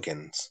 and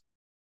organs.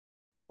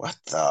 What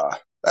the?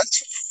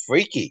 That's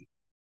freaky.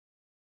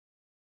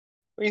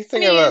 What do you I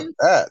think about mean,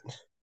 that?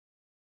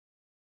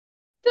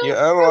 You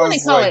I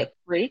analyze wouldn't call like it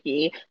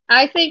freaky.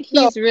 I think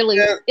no, it's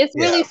yeah.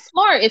 really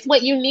smart. It's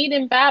what you need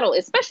in battle,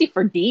 especially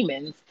for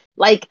demons.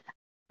 Like,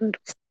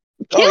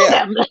 Oh kill yeah,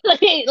 them.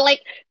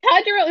 Like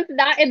Tanjiro is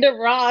not in the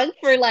wrong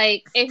for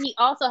like, and he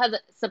also has a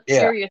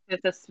yeah. superior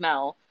sense of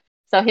smell.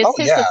 So his Oh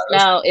sense yeah. of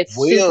That's smell is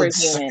weird,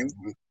 superhuman.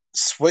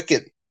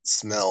 wicked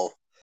smell.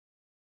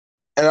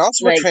 And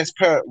also a Like,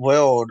 transparent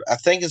world, I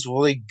think is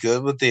really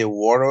good with the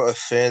water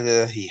affinity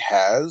that he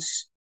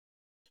has.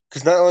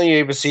 Because not only are you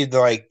able to see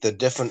the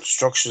different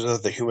structures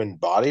of the human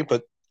body,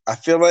 but I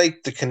feel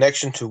like the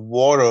connection to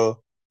water,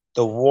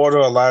 the water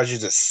allows you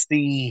to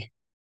see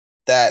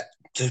that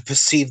to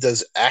perceive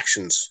those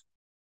actions.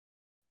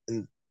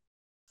 And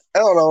I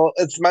don't know,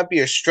 it might be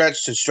a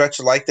stretch to stretch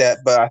it like that,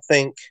 but I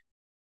think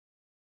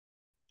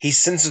he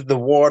senses the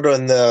water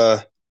and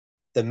the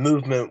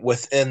movement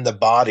within the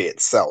body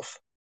itself.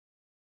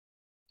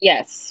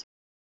 yes.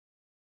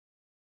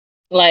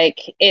 Like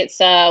it's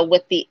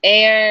with the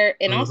air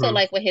and also Hmm.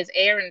 like with his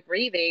air and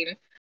breathing,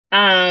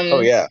 Oh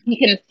yeah.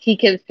 he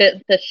can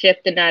fit the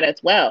shift in that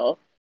as well.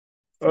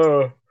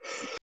 Uh,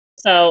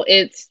 So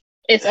it's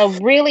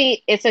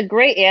a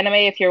great anime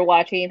if you're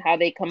watching how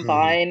they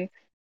mhm. combine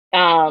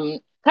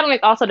kind of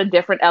like also the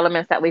different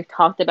elements that we've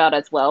talked about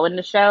as well in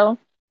the show,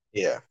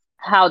 Yeah.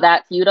 how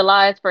that's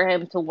utilized for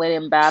him to win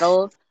in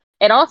battles.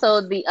 And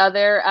also the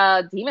other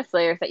demon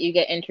slayers that you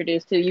get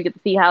introduced to, you get to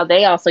see how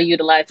they also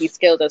utilize these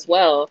skills as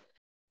well.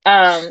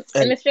 And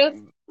And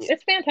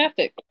it's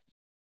fantastic.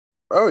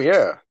 oh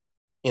yeah,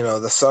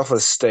 the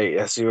selfless state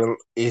as you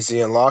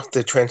unlock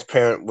the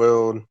transparent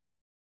world,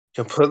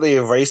 completely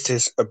erased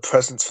his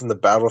presence from the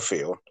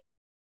battlefield.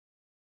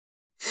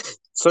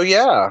 So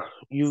yeah,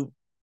 you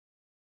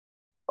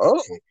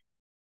oh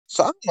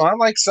so I don't know, I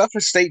like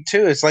selfless state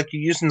too. It's like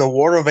you're using the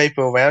water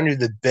vapor around you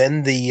to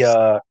bend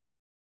the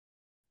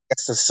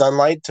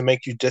sunlight to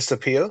make you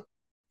disappear,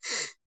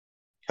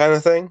 kind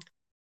of thing.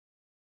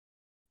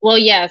 Well,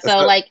 yeah, Is so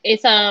that like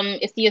it's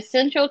the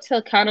essential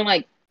to kind of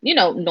like,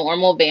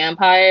 normal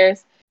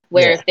vampires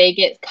where yeah if they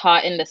get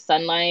caught in the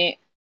sunlight,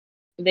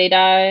 they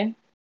die.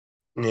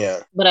 yeah.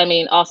 But I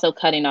mean, also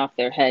cutting off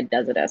their head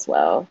does it as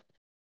well.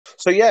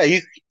 So yeah,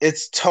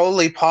 it's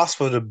totally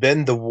possible to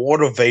bend the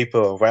water vapor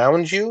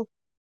around you.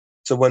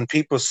 So when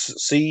people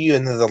see you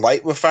in the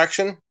light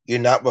refraction, you're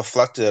not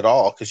reflected at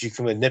all because you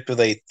can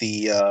manipulate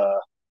the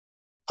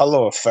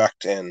color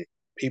effect and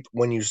people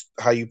when you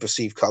how you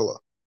perceive color.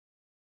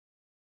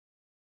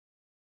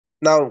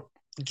 Now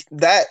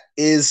that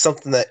is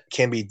something that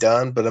can be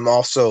done, but I'm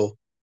also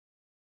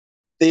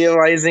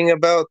theorizing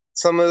about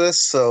some of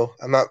this, so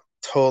I'm not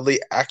totally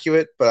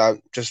accurate, but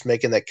I'm just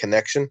making that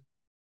connection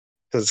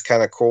because it's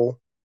kind of cool.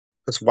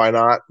 Because why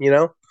not?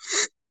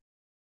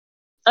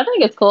 I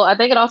think it's cool. I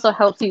think it also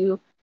helps you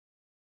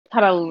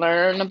kind of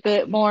learn a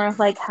bit more of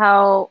like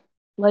how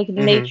like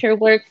Hmm. nature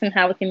works and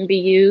how it can be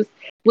used,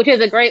 which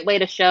is a great way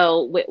to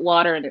show with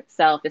water in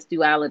itself, its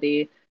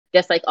duality,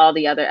 just like all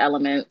the other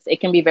elements. It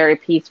can be very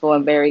peaceful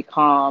and very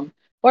calm,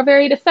 or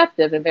very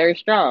deceptive and very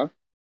strong.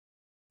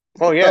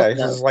 Oh Both yeah, of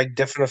it's those. just like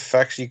different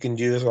effects you can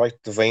use,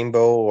 like the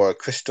rainbow or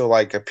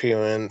crystal-like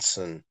appearance,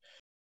 and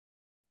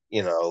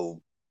you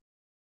know,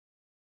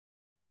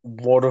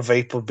 water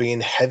vapor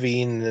being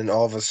heavy, and then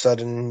all of a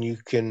sudden you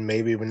can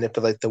maybe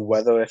manipulate the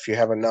weather if you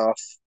have enough.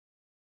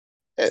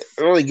 It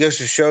really goes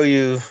to show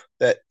you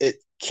that it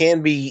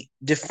can be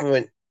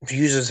different. If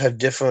users have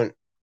different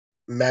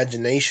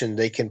imagination,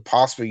 they can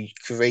possibly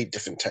create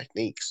different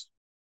techniques.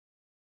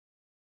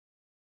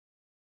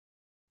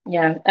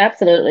 Yeah,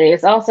 absolutely.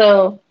 It's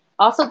also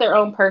their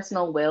own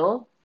personal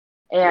will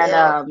and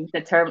Yeah.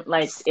 determine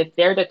like if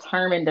they're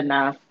determined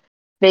enough,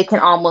 they can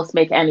almost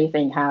make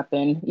anything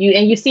happen.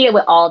 You see it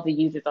with all the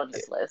users on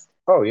this list.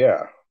 Oh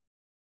yeah,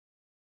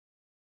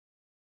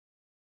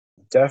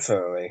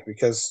 definitely.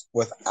 Because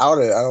without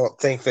it, I don't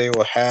think they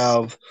will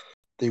have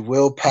the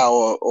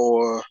willpower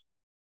or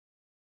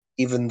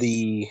even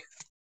the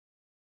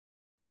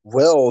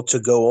will to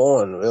go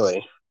on.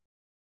 Really.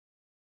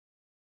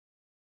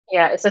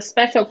 Yeah, it's a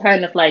special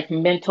kind of like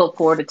mental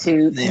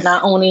fortitude to Yeah.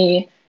 not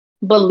only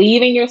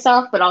believe in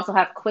yourself, but also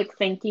have quick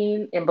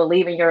thinking and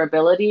believe in your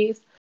abilities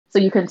so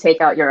you can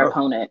take out your Oh,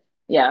 opponent.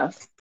 Yeah.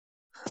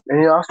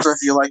 and also,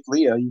 if you like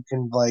Leo, you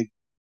can like,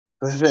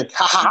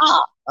 ha ha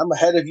ha! I'm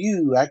ahead of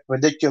you. I can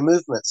predict your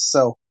movements.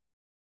 So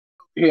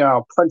yeah,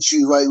 I'll punch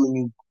you right when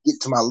you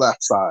get to my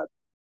left side.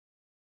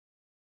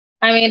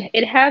 I mean,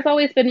 it has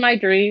always been my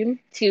dream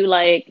to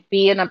like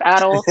be in a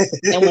battle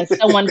and when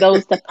someone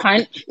goes to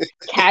punch,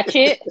 catch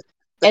it,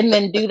 and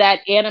then do that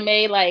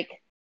anime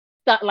like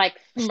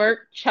smirk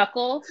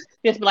chuckle,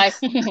 just be like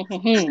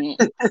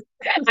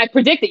I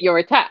predicted your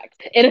attack.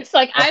 And it's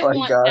like Oh I my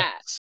want god.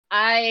 that.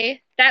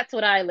 That's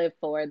what I live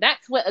for.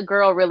 That's what a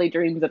girl really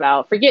dreams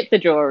about. Forget the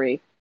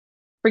jewelry.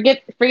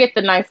 Forget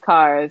the nice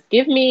cars.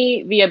 Give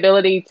me the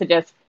ability to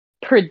just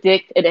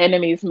predict an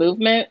enemy's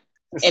movement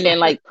and then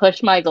like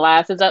push my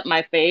glasses up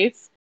my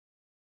face.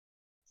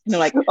 And they're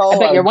like, I Oh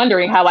bet my you're god.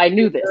 wondering how I You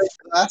knew this. wear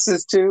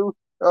glasses too.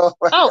 Oh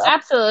my Oh, god.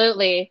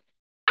 absolutely.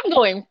 I'm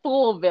going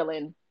full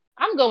villain.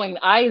 I'm going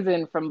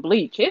Aizen from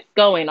Bleach. It's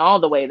going all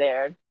the way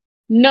there.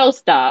 No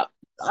stop.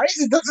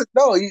 Isaac doesn't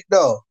know. You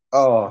know.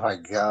 Oh my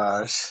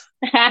gosh.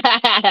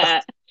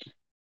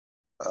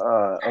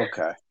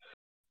 Okay.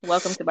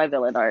 Welcome to my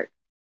villain art.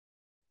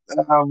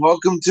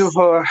 Welcome to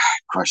her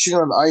crushing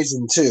on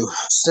Eisen too.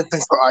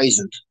 Sniffing for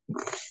Eisen.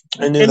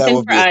 I knew that Simping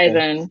would for be a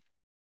thing. Aizen.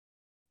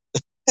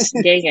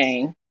 Gay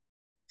gang.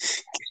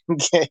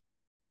 Okay.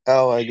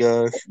 Oh my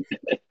gosh.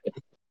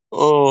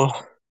 Oh,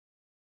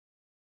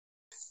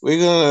 we're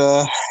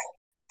gonna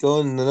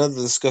go in another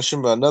discussion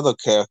about another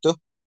character.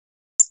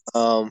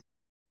 Um,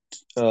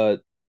 uh,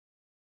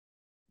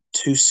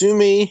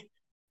 Tsukiumi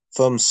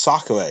from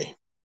Sakurai.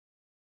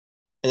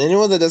 And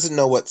anyone that doesn't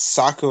know what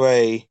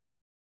Sakurai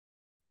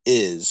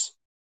is,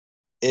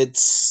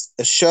 it's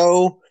a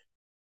show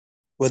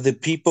where the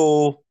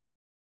people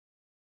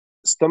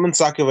summon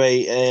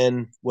Sakurai,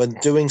 and when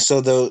doing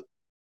so, they're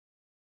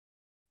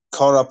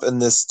caught up in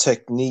this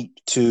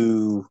technique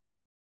to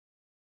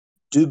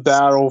do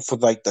battle for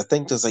like I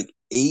think there's like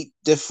 8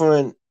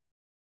 different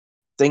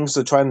things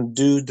they're trying to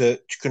do to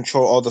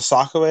control all the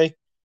Sakurai.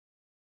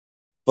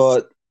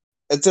 But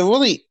it's a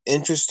really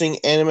interesting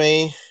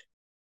anime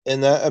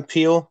in that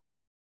appeal.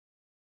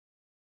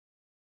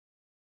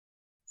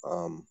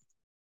 Um,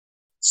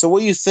 so what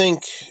do you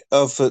think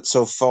of it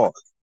so far?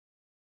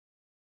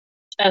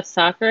 Of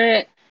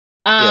Sakura.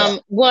 Yeah.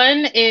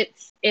 One, it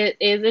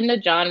is in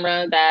the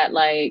genre that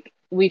like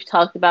we've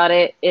talked about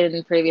it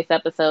in previous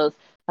episodes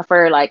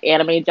for like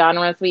anime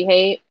genres we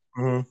hate.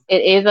 Hmm.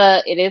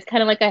 It is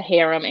kind of like a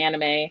harem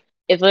anime.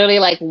 It's literally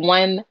like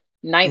one Hmm.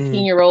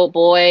 19-year-old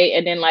boy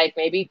and then like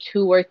maybe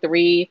two or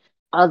three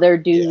other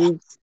Yeah.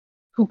 dudes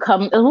who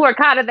are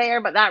kind of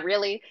there but not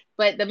really.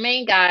 But the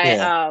main guy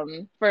Yeah.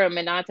 for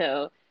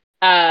Minato,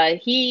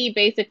 he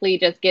basically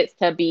just gets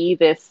to be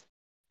this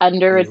Hmm.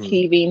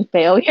 underachieving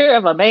failure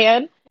of a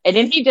man, and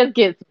then he just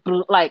gets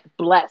like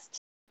blessed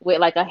with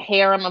like a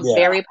harem of Yeah.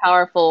 very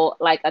powerful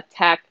like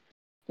attack,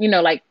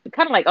 like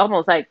kind of like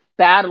almost like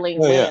battling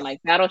Oh yeah. women,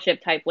 like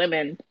battleship type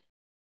women.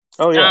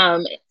 Oh yeah.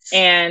 Um,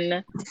 and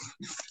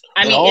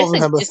I And mean, all of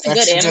them have it's a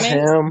good affection to anime.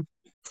 him.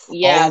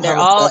 All Yeah, of them they're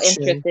have all affection.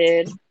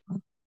 interested.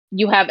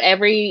 You have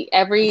every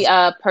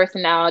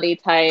personality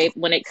type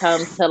when it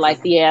comes to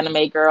like the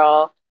anime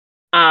girl.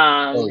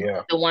 Oh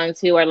yeah. The ones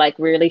who are like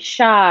really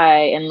shy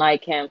and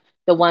like him,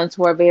 the ones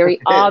who are very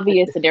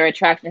obvious in their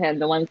attraction to him,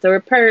 the ones who are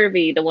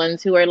pervy, the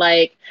ones who are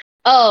like,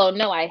 oh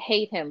no, I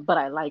hate him, but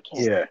I like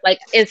him. Yeah. Like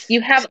it's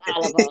you have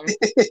all of them.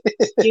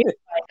 You're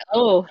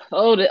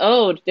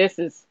like, this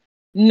is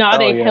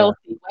not Oh a yeah.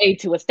 healthy way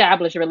to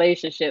establish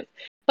relationships.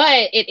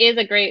 But it is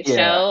a great Yeah.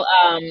 show.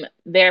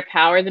 Their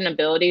powers and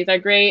abilities are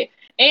great.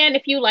 And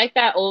if you like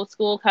that old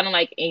school kind of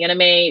like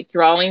anime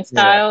drawing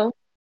Yeah. style,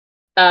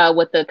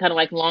 with the kind of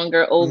like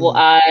longer oval Hmm.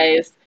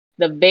 eyes,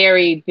 the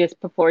very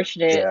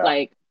disproportionate Yeah.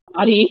 like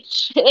body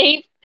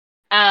shape,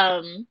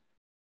 um,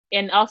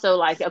 and also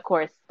like of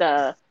course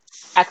the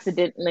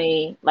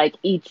accidentally like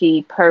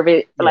ichi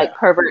Yeah.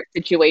 pervert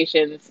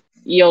situations,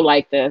 you'll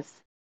like this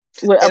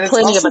with And it's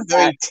plenty of also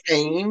attack. very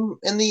tame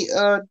in the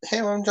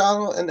harem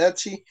genre and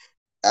ecchi.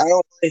 I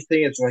don't really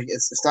think it's like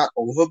it's not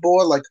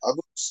overboard like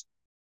others,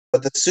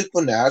 but the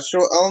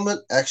supernatural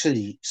element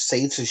actually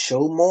saves the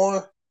show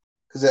more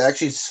because it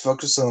actually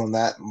focuses on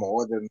that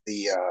more than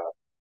the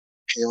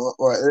harem.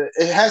 Well,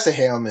 it has the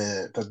harem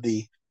in it, but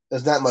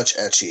there's not much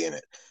ecchi in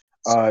it.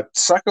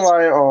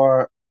 Sakurai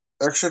are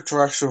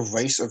extraterrestrial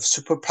race of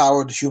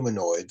superpowered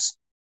humanoids,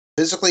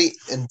 physically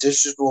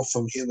indistinguishable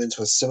from humans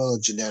with similar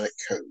genetic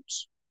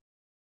codes.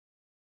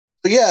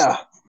 So yeah,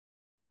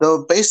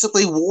 the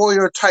basically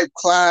warrior type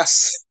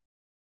class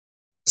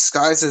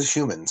disguised as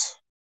humans,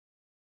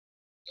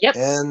 Yep.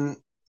 and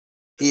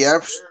he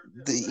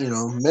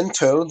the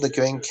Minto, the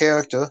main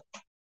character,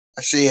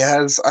 actually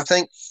has I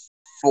think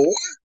four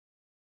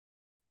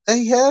that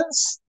he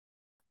has,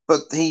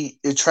 but he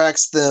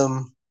attracts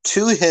them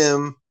to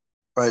him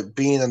by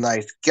being a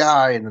nice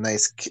guy and a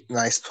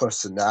nice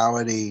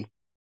personality.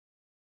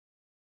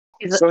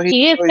 So he's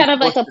He is always kind of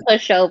like forced a to,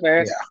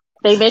 pushover. yeah,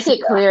 They make it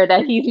yeah, clear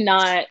that he's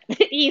not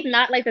he's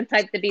not like the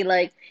type to be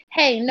like,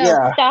 hey, no,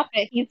 yeah. stop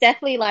it. He's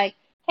definitely like,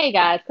 hey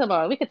guys, come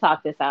on, we could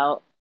talk this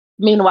out.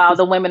 Meanwhile,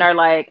 the women are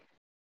like,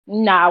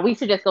 nah, we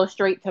should just go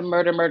straight to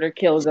murder, murder,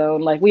 kill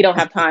zone. Like we don't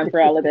have time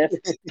for all of this.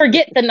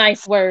 Forget the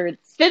nice words.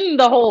 Send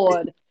the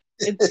horde.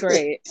 It's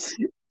great.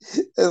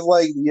 It's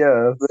like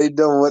yeah, they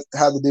know what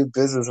how to do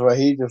business, where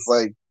he just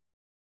like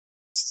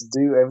to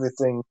do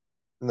everything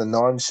in a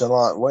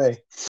nonchalant way.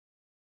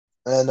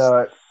 And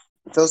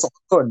there's also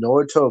a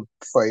Naruto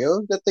prayer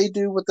that they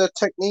do with that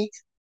technique.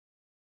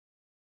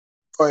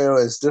 Prayer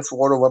is this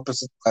water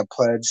represents my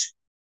pledge.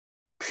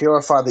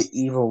 Purify the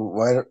evil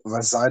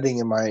residing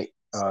in my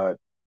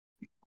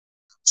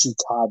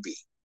Chitabi.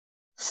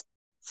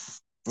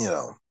 You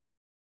know.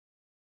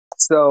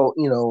 So,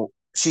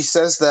 she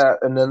says that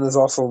and then there's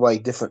also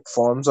like different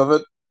forms of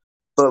it.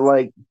 But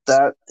like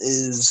that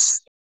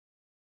is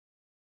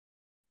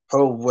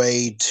her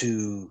way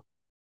to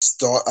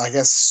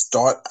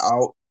start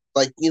out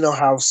like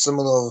how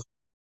similar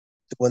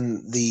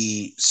when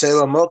the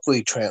Sailor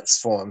Mercury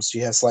transforms, she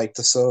has like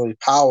the solar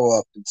power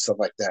up and stuff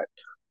like that.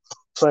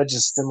 Pledge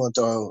is similar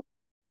to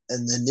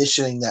and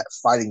initiating that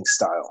fighting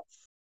style.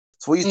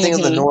 So what do you think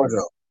of the Hmm.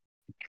 Naruto?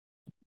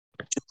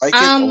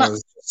 Like it Um, or is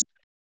it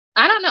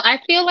I don't know. I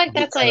feel like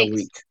that's kind of like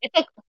weak? it's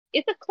a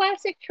it's a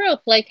classic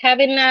trope. Like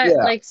having that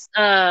Yeah. like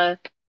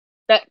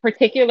that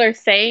particular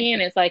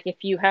saying is like if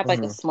you have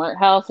like a Hmm. smart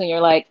house and you're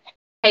like,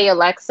 hey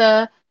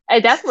Alexa,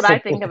 that's what I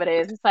think of it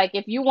is. It's like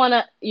if you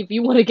wanna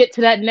get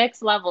to that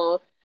next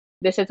level,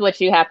 this is what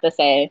you have to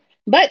say.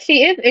 But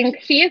she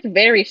is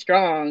very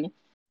strong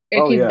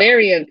and Oh she's yeah.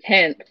 very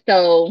intense.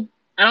 So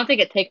I don't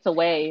think it takes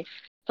away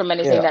from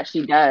anything Yeah. that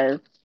she does.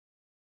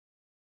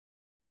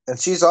 And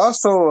she's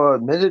also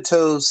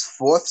Minato's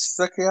fourth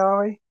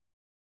Sekirei,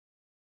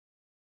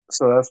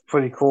 so that's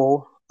pretty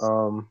cool.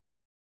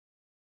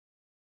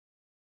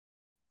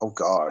 Oh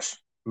gosh.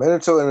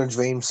 Minato in a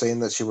dream saying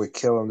that she would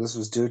kill him. This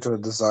was due to a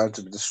desire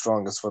to be the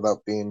strongest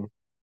without being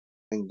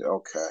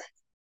okay.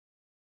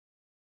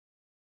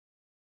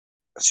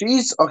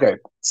 She's okay.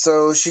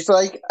 So she's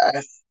like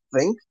I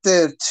think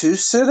the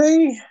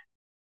Tsukiri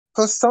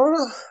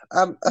persona,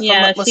 if I'm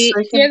Yeah, not she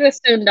mistaken. has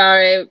a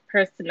Sundari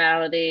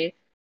personality.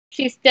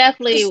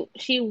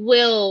 She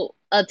will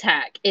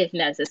attack if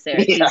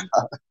necessary. Yeah.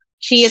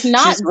 She is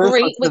She's not great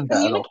ruthless with in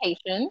battle.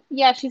 communication.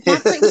 Yeah, she's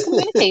not great with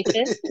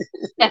communication.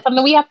 That's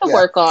something we have to Yeah,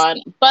 work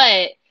on.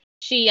 But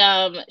she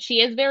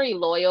is very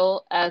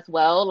loyal as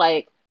well.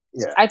 Like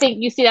yeah. I think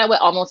you see that with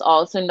almost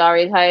all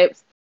Sundari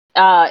types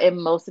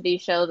in most of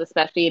these shows,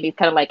 especially in these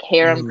kind of like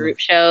harem Mm. group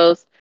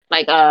shows,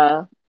 like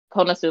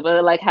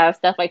Konosuba like has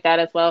stuff like that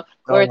as well,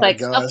 where Oh it's my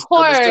like, of gosh,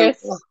 course,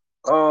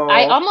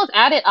 I oh almost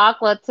added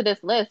Aqua to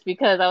this list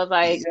because I was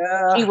like,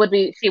 yeah, she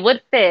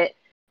would fit,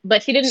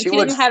 but she she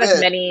would doesn't have as fit.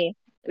 many.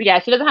 Yeah,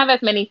 she doesn't have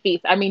as many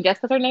feats. I mean,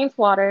 just because her name's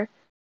Water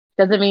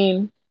doesn't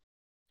mean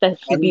that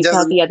I she mean, beats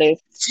out doesn't the others.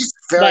 she's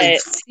very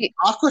But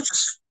Aqua?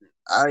 Just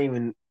I don't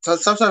even.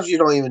 Sometimes you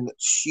don't even.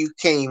 You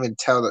can't even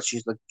tell that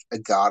she's a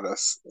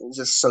goddess. It's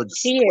just so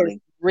she is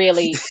disappointing.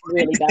 really,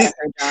 really bad at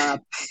her job.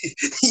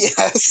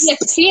 Yes.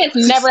 She has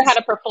never had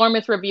a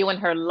performance review in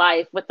her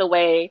life with the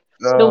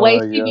Oh way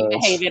my she be gosh.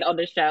 behaving on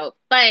the show.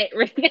 But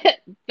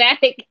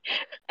back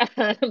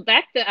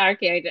back to our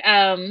character.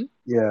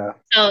 Yeah.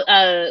 So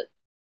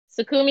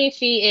Tsukumi,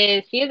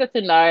 she is a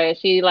Tsunara.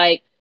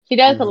 She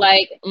does Mhm.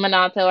 like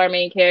Minato, our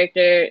main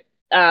character.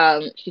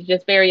 She's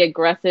just very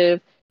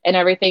aggressive in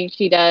everything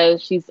she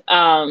does.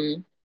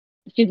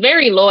 She's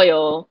very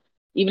loyal,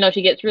 even though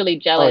she gets really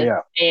Oh jealous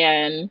yeah.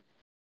 and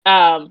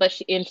but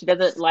she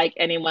doesn't like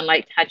anyone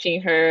like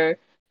touching her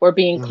or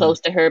being Mhm. close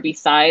to her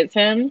besides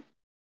him.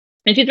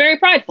 And she's very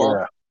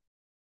prideful. Yeah.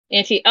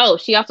 And she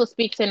also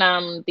speaks in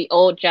the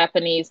old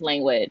Japanese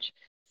language.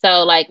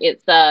 So like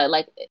it's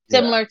like Yeah.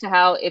 similar to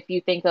how if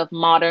you think of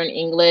modern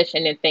English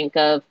and then think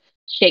of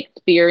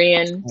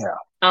Shakespearean Yeah.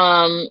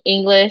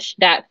 English,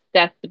 that's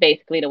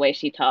basically the way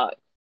she talks.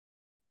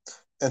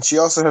 And she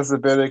also has the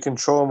ability to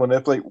control and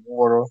manipulate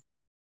water,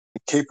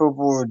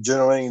 capable of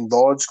generating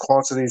large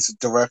quantities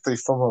directly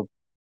from her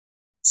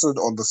acid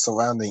on the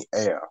surrounding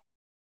air.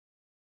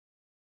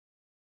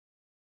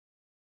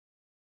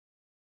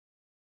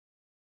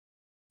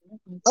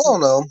 I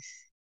don't know.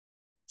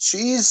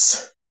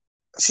 She's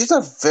she's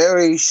a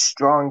very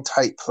strong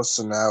type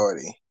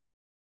personality.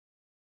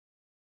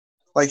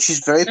 Like she's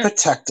very Mm,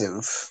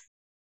 protective.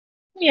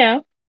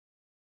 yeah.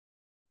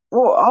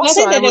 Well, I also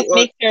think I that would just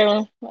makes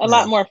her a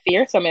lot yeah. more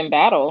fearsome in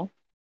battle.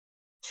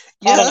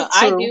 I don't Yeah, know.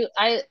 true.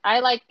 I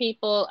like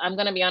people. I'm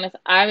gonna be honest.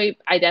 I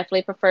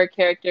definitely prefer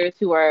characters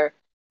who are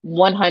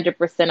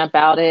 100%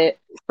 about it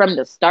from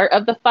the start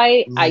of the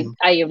fight. Mm.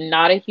 I am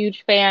not a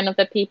huge fan of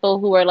the people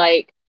who are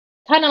like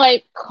kind of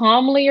like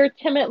calmly or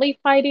timidly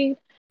fighting,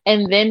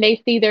 and then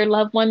they see their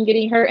loved one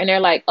getting hurt, and they're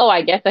like, "Oh,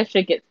 I guess I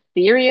should get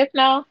serious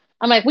now."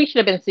 I'm like, we should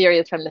have been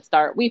serious from the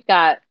start. We've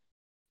got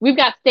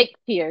stakes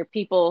here,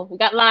 people. We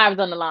got lives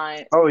on the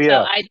line. Oh So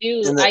yeah.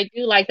 And the I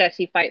do like that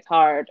she fights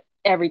hard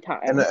every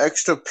and time. the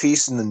extra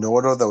piece in the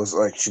Naruto that was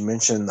like she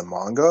mentioned in the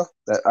manga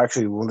that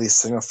actually really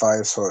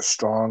signifies her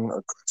strong,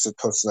 aggressive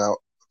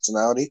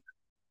personality.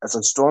 As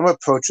a storm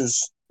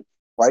approaches,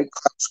 white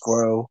clouds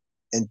grow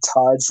and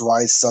tides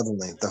rise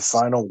suddenly, the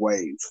final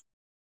wave.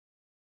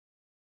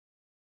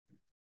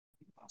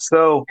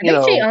 So, I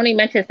think she only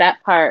mentions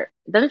that part.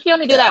 Doesn't she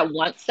only do yeah. that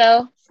once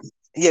though?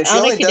 Yeah, I she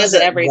don't think only she does does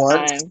it that every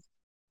once, time.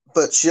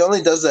 but she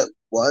only does that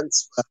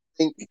once. I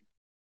think the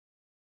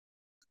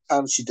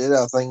time she did it,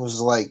 I think it was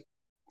like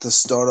to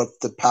start up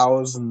the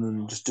powers and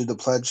then just do the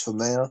pledge from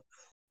there.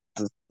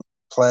 The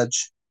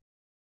pledge.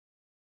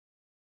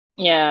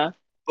 Yeah.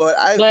 But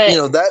But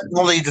that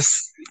really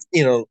just,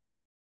 you know,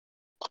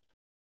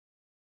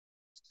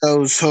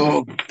 shows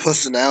her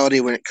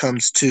personality when it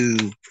comes to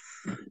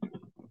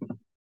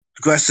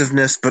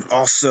aggressiveness, but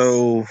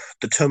also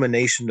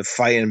determination to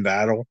fight in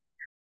battle.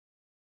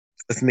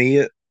 With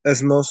me,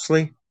 as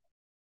mostly.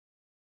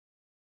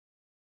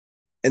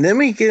 And then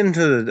we get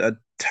into the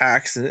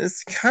attacks, and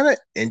it's kind of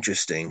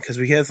interesting because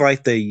we have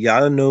like the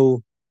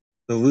Yano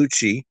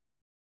Orochi,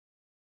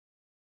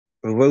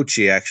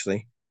 Orochi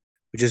actually,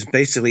 which is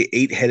basically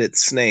eight-headed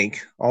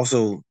snake,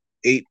 also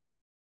eight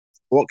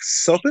forked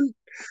serpent.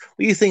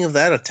 What do you think of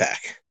that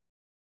attack?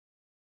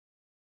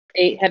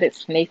 eight-headed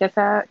snake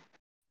attack.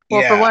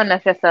 Well, for Yeah, one,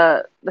 that's just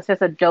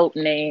a dope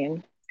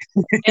name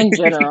in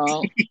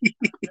general.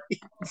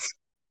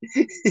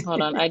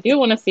 Hold on, I do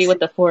want to see what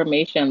the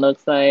formation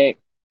looks like.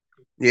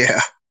 yeah,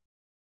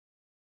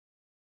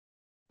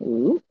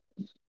 Ooh,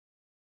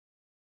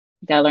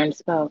 gotta learn to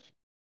spell.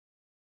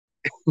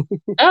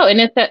 Oh, and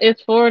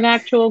it's for an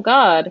actual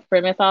god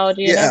for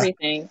mythology and yeah,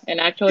 everything, an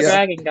actual yeah.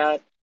 dragon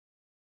god.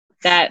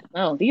 That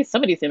these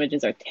some of these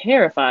images are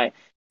terrifying.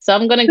 So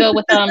I'm gonna go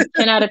with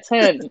 10 out of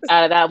 10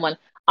 out of that one.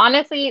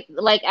 Honestly,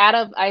 like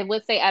I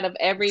would say out of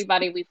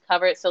everybody we've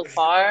covered so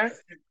far,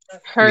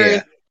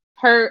 Yeah.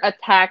 her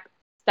attack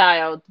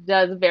style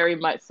does very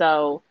much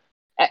so.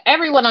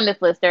 Everyone on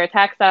this list, their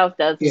attack styles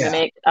does Yeah.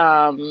 mimic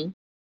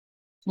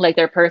like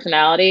their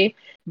personality,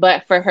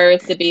 but for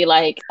hers to be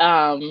like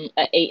an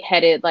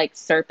eight-headed like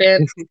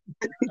serpent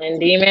and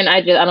demon,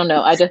 I don't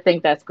know. I just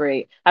think that's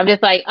great. I'm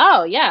just like,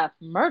 oh yeah,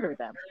 murder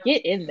them.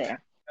 Get in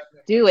there.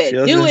 Do She it.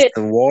 also Do has it.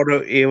 the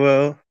water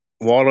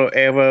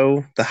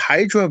arrow, the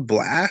Hydra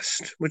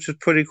blast, which is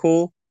pretty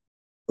cool.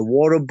 The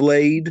water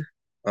blade,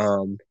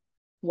 um,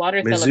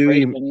 Water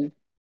Mizui, celebration.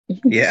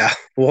 Yeah,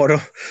 water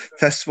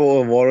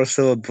festival, water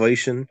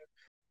celebration.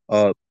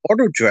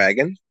 Water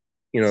dragon.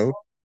 You know,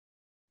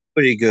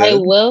 pretty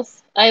good.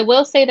 I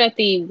will say that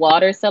the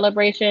water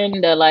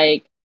celebration, the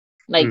like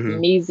Hmm.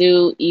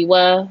 Mizu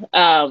Iwa,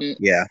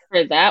 Yeah,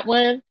 for that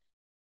one,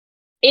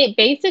 it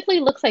basically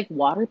looks like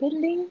water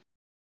bending.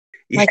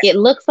 yeah, Like it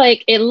looks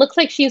like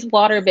she's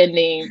water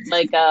bending,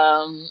 like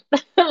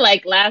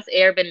like last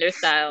airbender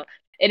style.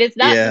 It is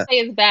not to yeah, say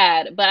it's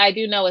bad, but I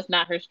do know it's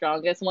not her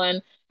strongest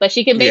one. But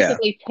she can yeah.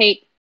 basically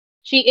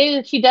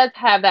she does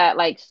have that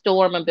like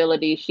storm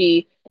ability.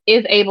 She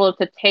is able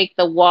to take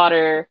the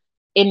water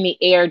in the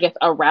air just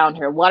around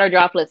her, water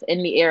droplets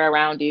in the air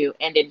around you,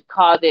 and then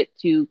cause it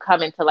to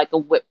come into like a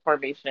whip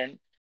formation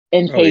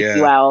and Oh chase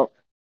you yeah. out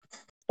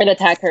and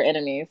attack her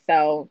enemies.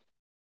 So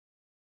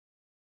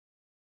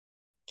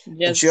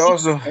And just she she's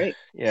also, great.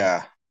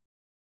 yeah.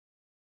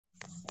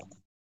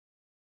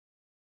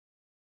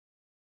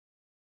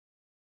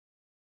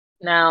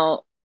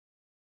 Now,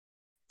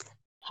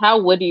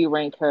 how would you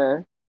rank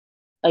her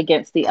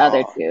against the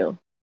other Oh, two?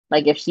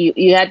 Like if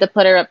you had to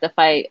put her up to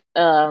fight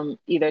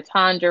either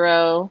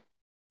Tanjiro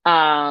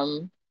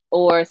um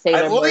or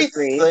I Sailor really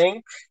Mercury.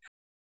 think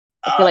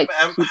I feel like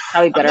I'm, she's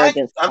probably better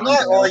against I'm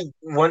not Tanjiro. like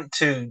want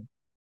to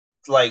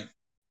like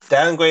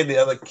downgrade the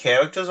other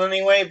characters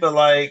anyway, but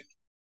like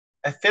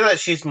I feel like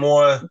she's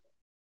more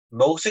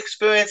most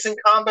experienced in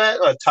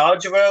combat. Like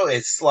Tanjiro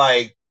is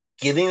like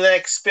getting that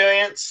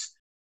experience.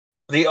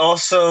 But he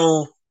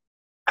also,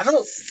 I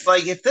don't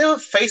like if they were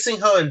facing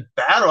her in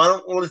battle. I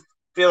don't really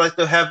feel like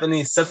they'll have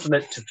any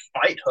sentiment to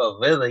fight her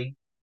really.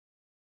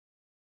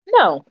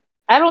 No,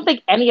 I don't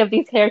think any of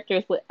these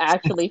characters would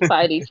actually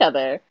fight each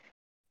other.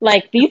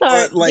 Like these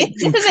are But like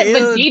this isn't compared,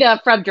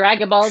 Vegeta from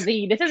Dragon Ball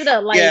Z. This isn't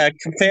a like yeah,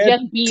 compared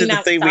just to being the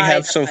thing we outside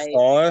have to so fight.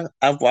 far,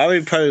 I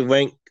would probably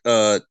rank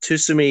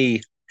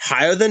Tsumi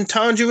higher than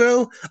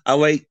Tanjiro. I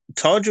rank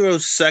Tanjiro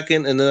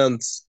second, and then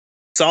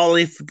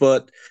solid,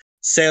 but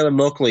Sailor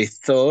Mercury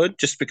third,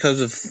 just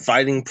because of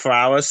fighting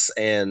prowess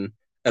and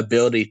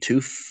ability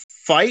to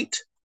fight.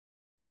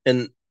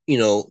 And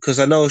because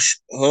I know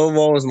her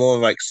role is more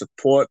like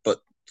support, but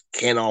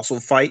can also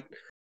fight.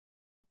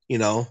 You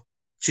know,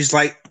 she's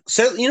like,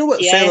 you know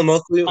what Sailor Yeah,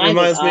 Mercury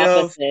mine's is reminds me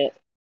of? opposite.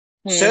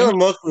 Hmm. Sailor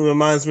Mercury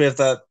reminds me of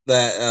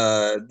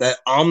that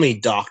army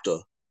doctor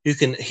who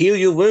can heal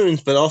your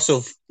wounds, but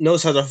also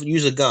knows how to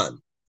use a gun.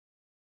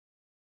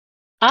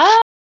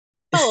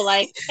 Oh,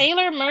 like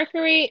Sailor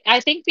Mercury, I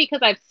think because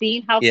I've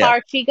seen how Yeah.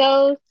 far she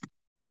goes,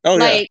 Oh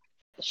yeah. like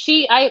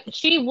she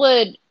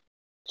would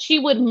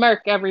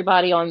murk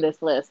everybody on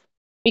this list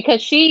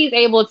because she's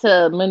able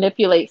to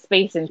manipulate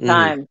space and Hmm.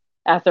 time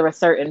after a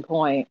certain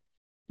point.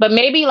 But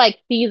maybe like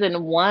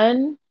season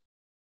one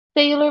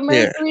Sailor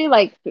Yeah. Mercury,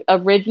 like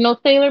original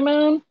Sailor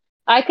Moon,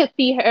 I could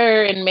see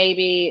her and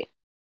maybe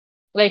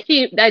like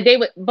they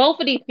would both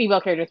of these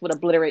female characters would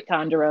obliterate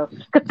Tanjiro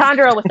because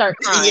Tanjiro would start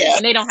crying Yeah.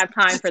 and they don't have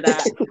time for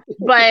that.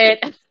 But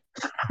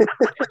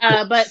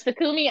but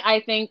Tsukumi,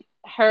 I think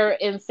her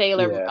and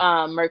Sailor Yeah.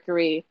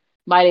 Mercury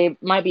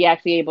might be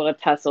actually able to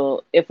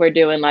tussle if we're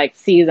doing like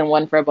season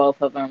one for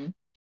both of them.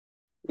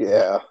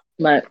 Yeah.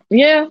 But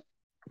yeah,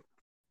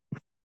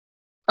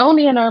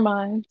 only in our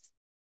minds.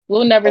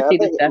 We'll never And I see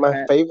this think death my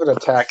match. favorite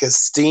attack is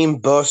Steam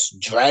Burst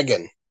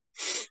Dragon.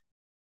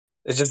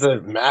 It's just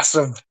a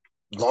massive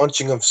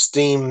launching of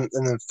steam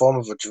in the form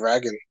of a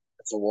dragon.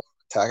 It's a water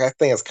attack. I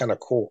think it's kind of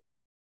cool.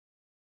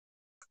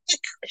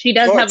 She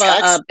does More have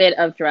attacks. a bit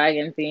of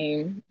dragon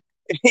theme.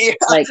 Yeah,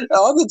 Like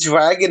all the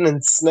dragon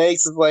and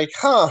snakes is like,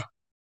 huh?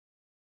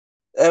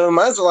 It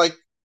reminds me of like,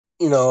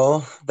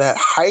 that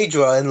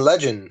Hydra in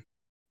Legend,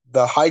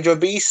 the Hydra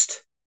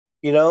beast.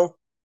 You know,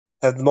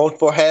 has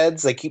multiple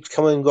heads. They keeps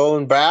coming and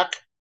going back.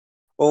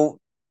 Well,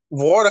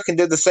 water can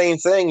do the same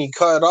thing. You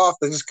cut it off,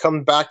 it just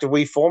comes back to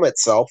reform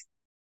itself.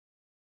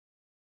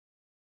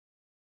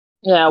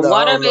 yeah, No,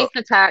 I water don't know. based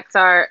attacks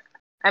are.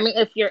 I mean,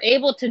 if you're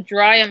able to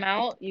dry them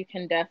out, you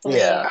can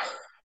Yeah, definitely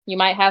you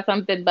might have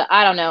something, but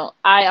I don't know.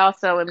 I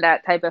also am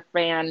that type of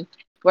fan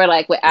where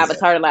like with yeah.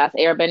 Avatar: The Last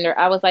Airbender,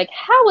 I was like,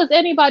 how is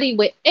anybody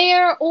with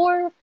air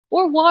or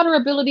water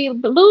ability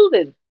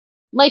losing?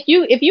 Like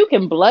you if you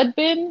can blood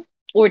bend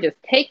or just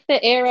take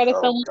the air out of Oh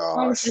someone's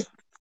lungs, gosh.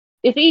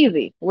 it's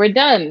easy. We're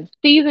done.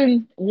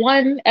 Season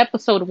one,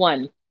 episode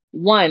one.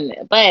 One.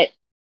 But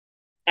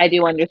I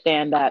do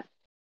understand that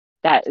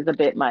that is a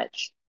bit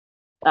much.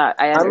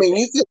 I I mean, understand.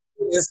 you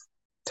could just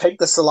take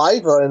the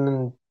saliva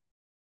and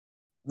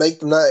make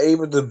them not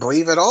able to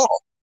breathe at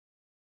all.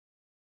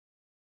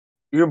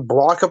 You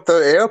block up the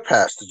air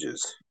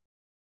passages.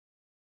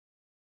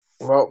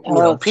 Well,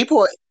 Oh,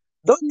 people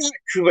they're not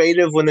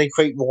creative when they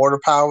create water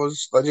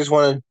powers. They just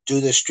want to do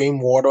the stream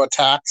water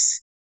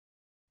attacks.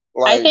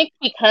 I Like, think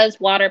because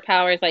water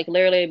power is like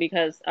literally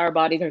because our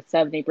bodies are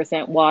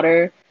 70%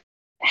 water,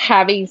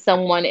 having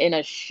someone in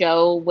a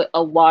show with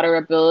a water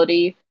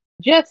ability,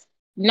 just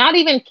not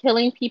even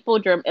killing people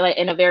like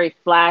in a very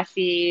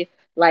flashy,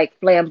 like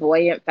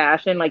flamboyant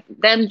fashion, like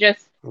them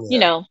just, you yeah,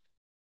 know,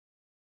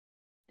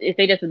 if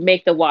they just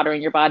make the water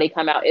in your body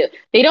come out.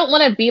 They don't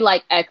want to be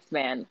like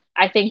X-Men.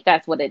 I think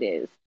that's what it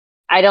is.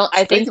 I don't.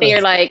 I think Speaking they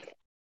are of like,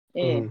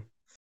 eh. mm,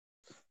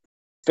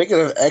 speaking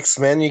of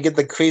X-Men, you get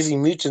the crazy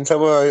mutants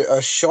have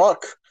a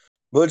shark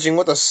merging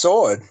with a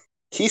sword.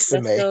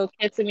 Let's Kisame. go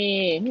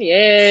Kisame.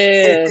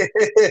 Yeah.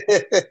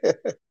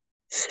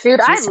 Dude,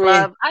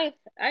 Kisame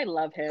I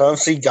love him.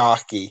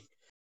 Hoshigaki.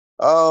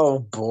 Oh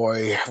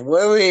boy,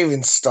 where do we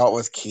even start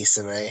with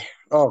Kisame?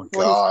 Oh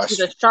Well, he's gosh,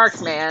 a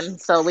shark man,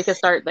 so we can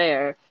start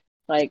there.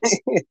 Like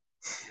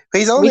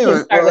he's we only can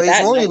start with he's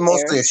that only nightmare.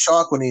 mostly a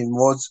shark when he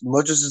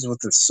merges with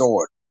his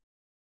sword.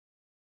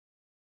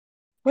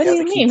 What You do have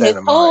you to keep mean? that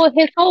in mind.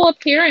 His whole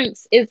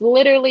appearance is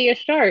literally a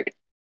shark.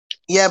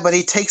 Yeah, but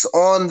he takes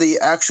on the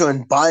actual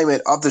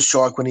embodiment of the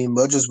shark when he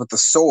merges with the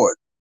sword.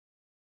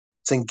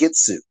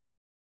 Sengetsu.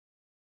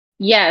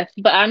 Yes,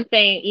 but I'm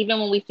saying even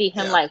when we see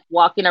him Yeah, like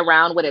walking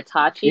around with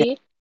yeah, Itachi,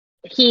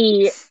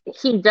 he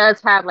he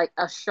does have like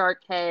a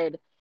shark head,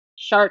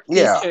 shark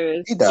yeah.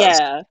 features. He does,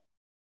 Yeah.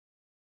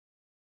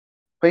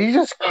 but he's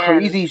just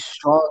And crazy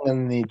strong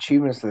in the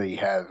achievements that he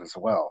has as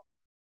well.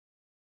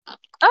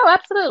 oh,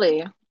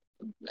 absolutely.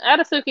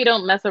 Adasuki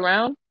don't mess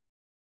around.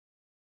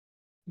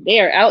 They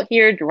are out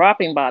here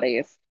dropping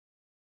bodies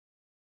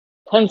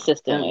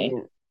consistently.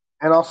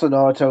 And also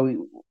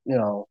Naruto,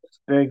 it's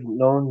a big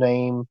known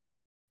name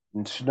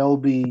in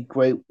Shinobi,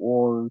 Great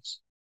Wars,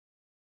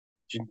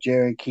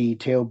 Jinchuriki,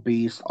 Tail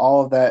Beast,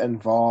 all of that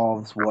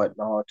involves what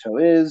Naruto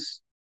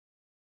is.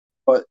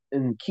 But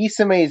in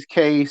Kisame's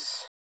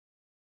case,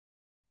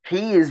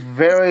 he is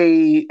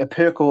very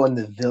empirical in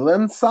the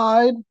villain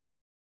side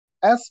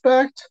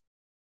aspect.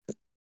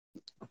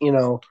 You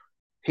know,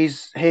 he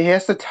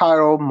has the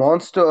title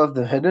Monster of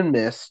the Hidden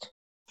Mist.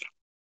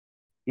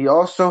 He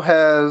also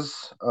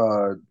has,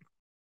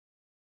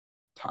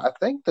 I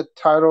think, the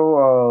title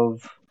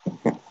of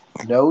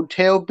No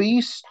Tail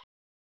Beast,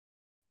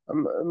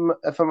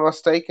 if I'm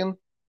mistaken,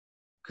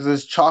 because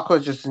his chakra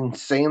is just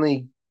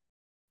insanely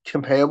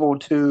comparable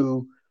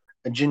to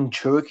a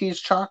Jinchuriki's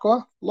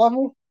chakra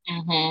level.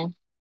 Hmm.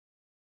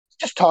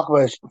 Just talk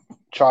about his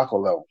chakra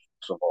level,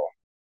 first of all.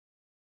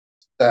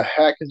 The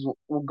heck is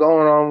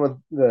going on with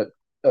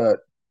the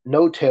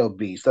No Tail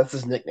Beast? That's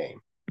his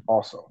nickname,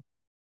 also.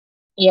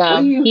 What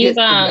do Yeah, you he's get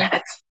from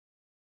that?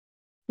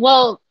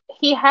 well,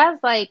 he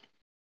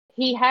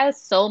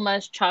has so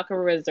much chakra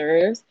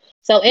reserves.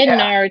 So in Yeah.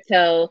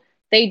 Naruto,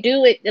 they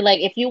do it like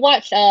if you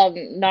watch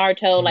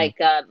Naruto Mhm. like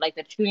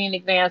the tuning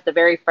exams, the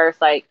very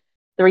first like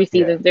three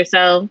Yeah. seasons or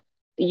so,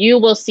 you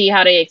will see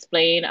how they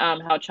explain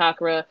how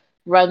chakra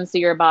runs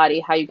through your body,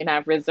 how you can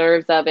have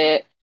reserves of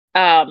it,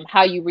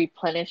 how you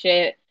replenish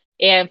it.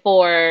 And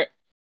for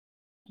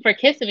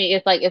Kisame,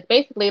 it's like it's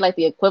basically like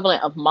the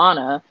equivalent of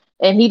mana.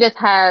 And he just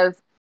has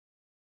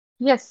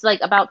yes, like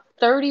about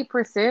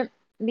 30%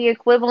 the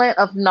equivalent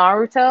of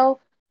Naruto,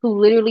 who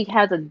literally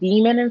has a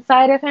demon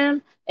inside of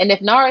him. And if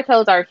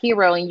Naruto's our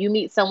hero and you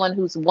meet someone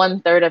who's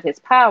one third of his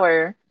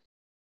power,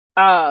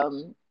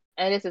 um,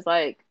 and this is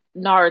like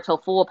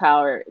Naruto full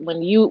power, when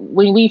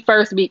we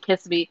first meet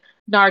Kisame,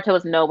 Naruto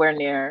is nowhere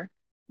near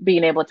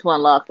being able to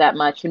unlock that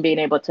much and being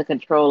able to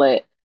control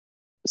it.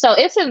 So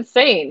it's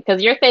insane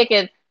because you're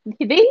thinking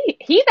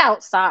he's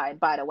outside,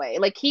 by the way.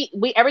 Like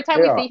we every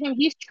time we Yeah. see him,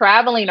 he's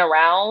traveling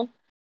around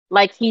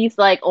like he's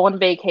like on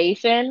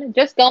vacation,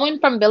 just going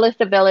from village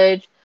to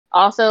village.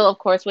 Also, of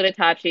course, with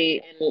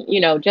Itachi,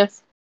 and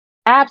just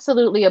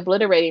absolutely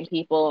obliterating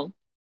people.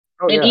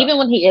 Oh And yeah. even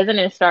when he isn't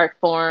in Stark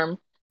form,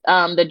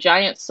 the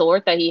giant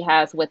sword that he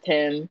has with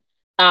him,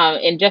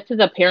 and just his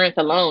appearance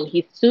alone,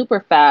 he's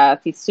super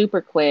fast, he's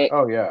super quick,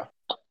 Oh yeah.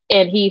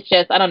 and he's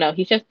just I don't know,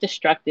 he's just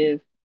destructive.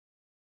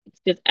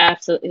 It's just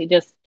absolutely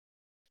just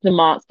the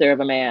monster of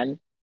a man,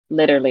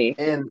 literally.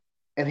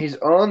 And he's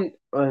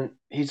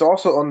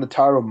also on the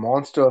title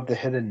Monster of the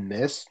Hidden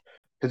Mist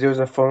because he was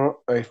a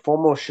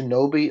former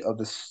shinobi of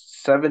the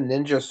Seven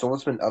Ninja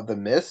Swordsmen of the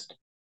Mist.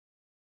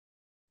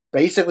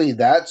 Basically,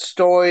 that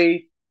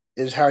story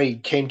is how he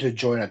came to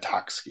join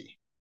Akatsuki.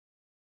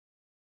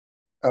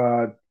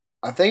 Uh,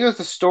 I think it was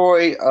the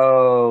story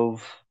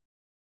of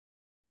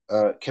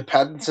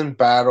combatants in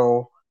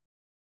battle.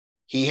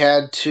 He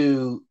had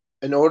to,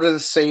 in order to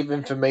save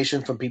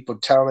information from people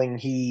telling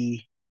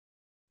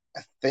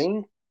I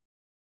think,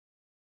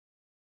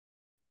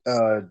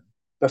 uh,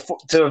 before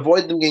to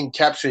avoid them getting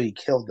captured, he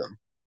killed them,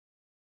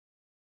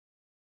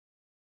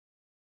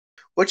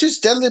 which is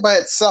deadly by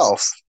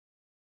itself.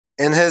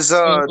 And his,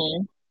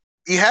 Hmm.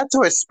 you have to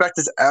respect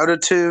his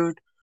attitude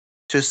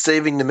to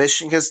saving the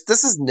mission because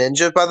this is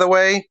ninja, by the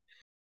way.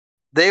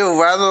 They would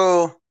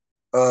rather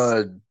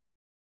uh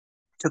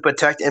to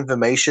protect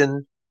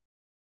information,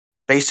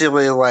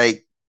 basically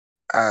like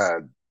uh,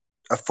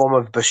 a form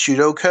of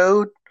Bushido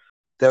code.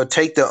 They'll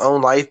take their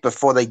own life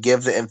before they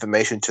give the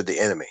information to the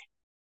enemy.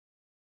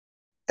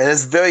 And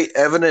it's very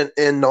evident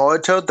in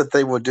Naruto that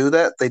they will do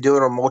that. They do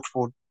it on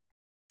multiple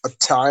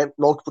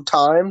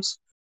times,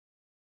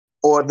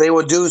 or they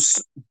will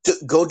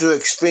go to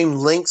extreme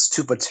lengths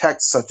to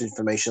protect such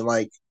information,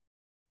 like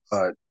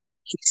uh,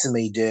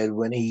 Kisame did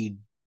when he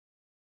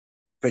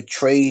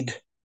betrayed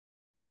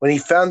when he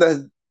found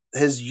that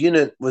his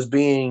unit was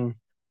being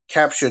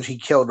captured, he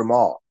killed them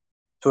all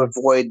to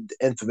avoid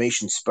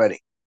information spreading.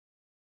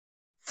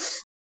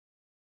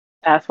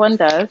 As one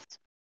does.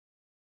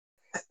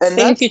 And Things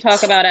that's you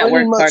talk about at pretty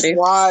work much parties.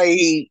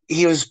 why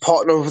he was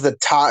partnered with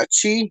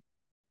Itachi,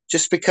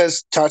 just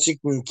because Itachi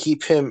can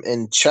keep him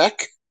in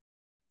check,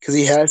 because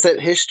he has that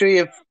history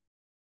of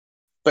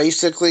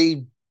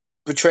basically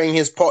betraying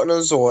his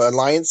partners or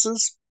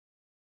alliances.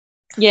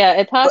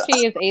 Yeah, But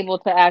Itachi is able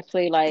to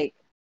actually like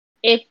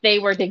if they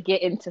were to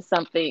get into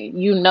something,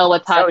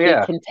 oh Itachi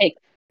yeah,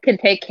 can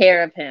take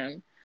care of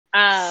him.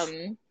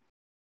 Um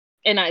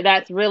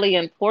that's really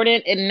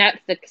important, and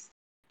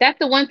that's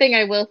the one thing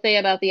I will say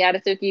about the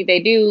Atatsuki.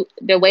 They do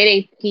the way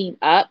they team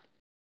up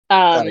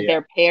oh yeah,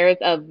 their pairs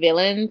of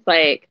villains,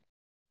 like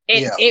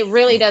it yeah, it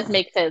really does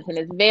make sense, and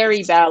it's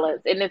very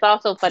balanced. And it's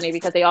also funny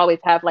because they always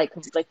have like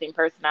conflicting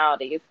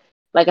personalities,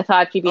 like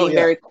Itachi oh being yeah,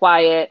 very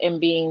quiet and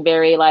being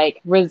very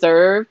like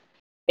reserved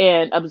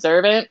and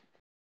observant,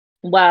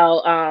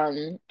 while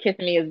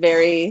Kisame is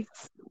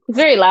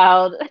very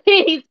loud.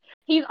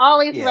 He's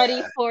always ready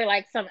yeah, for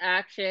like some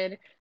action.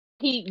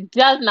 He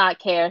does not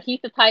care. He's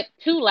the type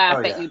to laugh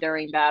oh at yeah. you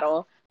during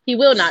battle. He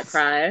will not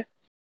cry.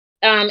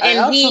 I And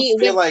also he feel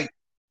with like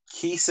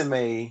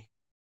Kisame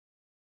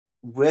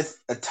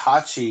with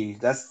Itachi,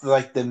 that's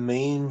like the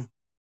main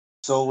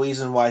sole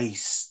reason why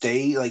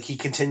he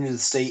continued to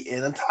stay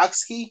in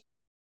Itachi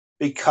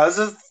because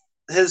of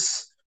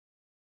his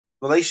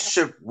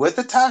relationship with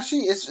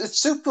Itachi. It's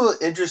super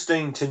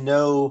interesting to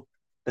know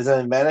the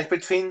dynamic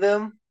between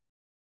them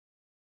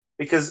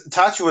because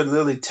Itachi would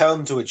literally tell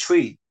him to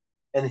retreat,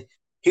 and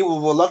he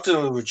will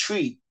reluctantly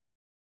retreat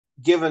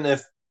given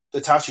if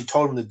Itachi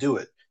told him to do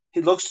it.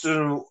 He looks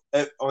to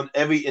him on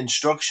every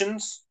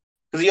instructions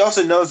because he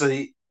also knows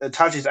that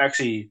Itachi is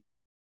actually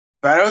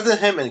better than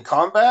him in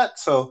combat,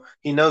 so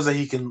he knows that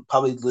he can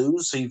probably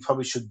lose. So he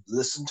probably should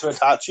listen to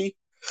Itachi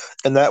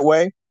in that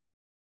way.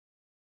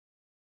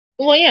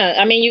 well, yeah.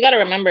 I mean, you got to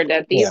remember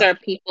that these Yeah, are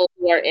people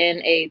who are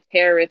in a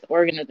terrorist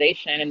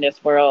organization in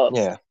this world,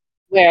 yeah.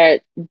 where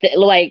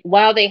like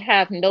while they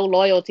have no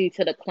loyalty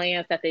to the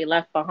clans that they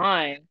left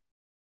behind,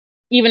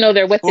 even though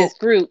they're with Well, this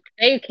group,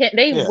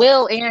 they yeah.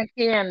 will and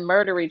can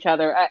murder each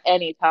other at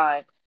any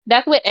time.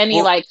 That's with any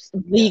Well, like yeah.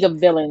 league of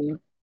villains.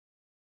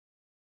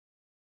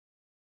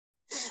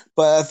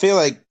 But I feel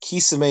like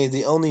Kisame,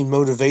 the only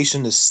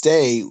motivation to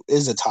stay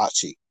is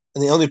Itachi,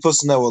 and the only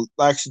person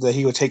that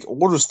he would take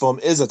orders from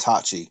is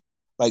Itachi,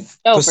 like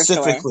Oh, for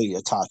sure. specifically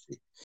Itachi.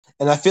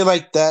 And I feel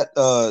like that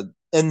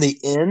in the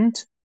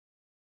end,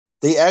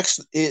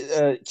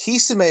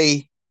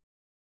 Kisame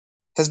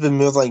has been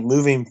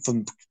moving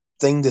from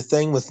thing to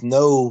thing with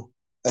no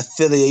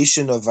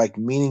affiliation of like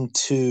meaning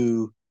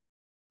to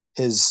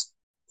his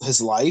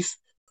his life.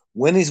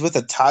 When he's with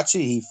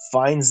Itachi, he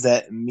finds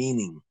that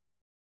meaning.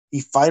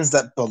 He finds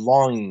that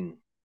belonging.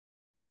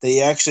 That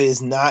he actually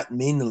is not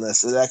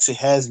meaningless. It actually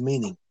has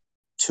meaning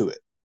to it.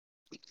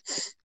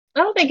 I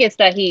don't think it's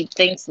that he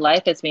thinks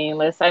life is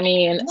meaningless. I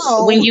mean,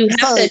 when No, you it's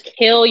have not to like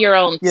kill your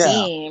own yeah,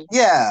 team,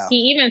 yeah, he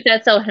even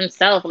said so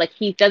himself. Like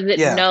he doesn't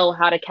yeah, know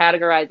how to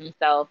categorize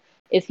himself.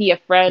 Is he a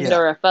friend yeah,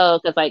 or a foe?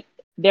 Because like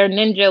their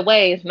ninja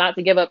ways not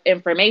to give up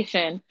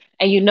information,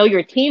 and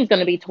your team's going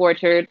to be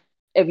tortured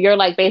if you're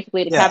like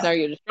basically the yeah. captain or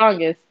you're the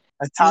strongest.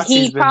 Itachi's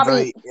He been probably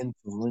very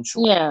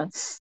influential. yeah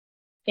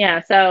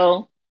yeah.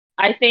 So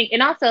I think,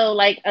 and also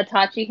like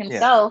Itachi Yeah,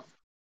 himself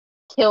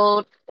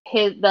killed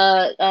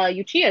the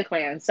Uchiha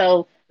clan.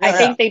 So I yeah,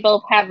 yeah. think they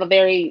both have a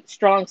very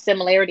strong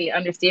similarity,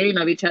 understanding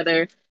of each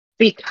other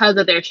because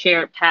of their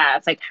shared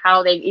past. Like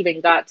how they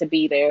even got to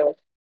be there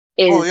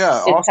Oh is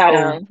yeah. is kind Also,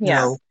 of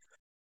yeah.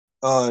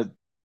 uh,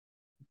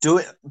 do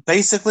it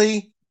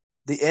basically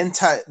the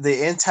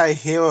anti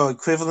hero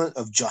equivalent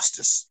of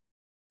justice.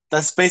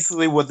 That's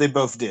basically what they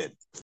both did.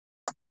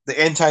 The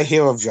anti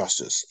hero of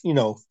justice.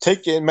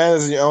 Take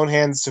matters in your own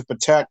hands to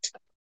protect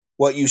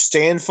what you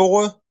stand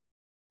for,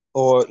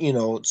 or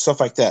stuff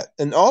like that.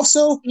 And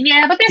also,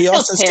 Yeah, but they're he still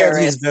also said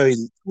he's terrorists. very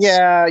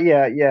yeah,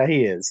 yeah, yeah.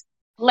 He is.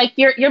 Like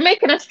you're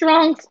making a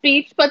strong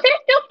speech, but they're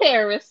still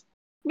terrorists.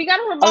 We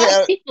gotta Okay,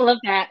 remind people of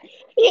that.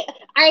 Yeah,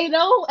 I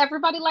know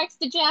everybody likes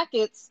the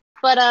jackets,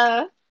 but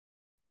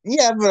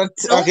yeah, but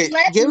don't okay.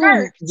 let Give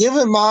Merc.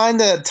 in mind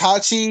that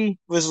Tachi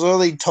was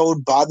literally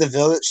told by the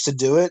village to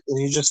do it, and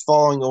he's just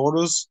following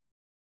orders.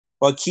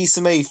 While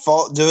Kisame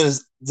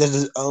did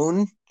his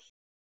own.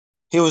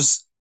 He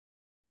was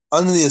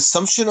under the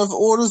assumption of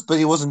orders, but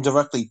he wasn't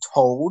directly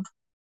told.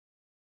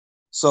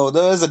 So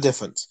there is a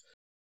difference.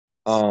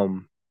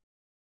 Um,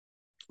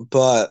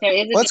 but There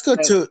is a let's go difference.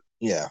 to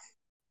yeah.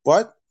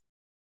 What?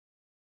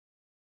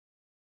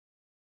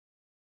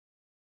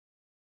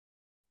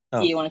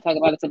 Do Oh, you want to talk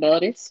about its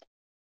abilities?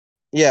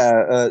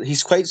 yeah.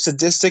 He's quite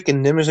sadistic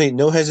and demonstrates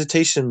no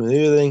hesitation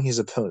manipulating his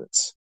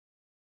opponents.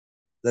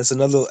 That's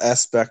another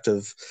aspect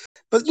of,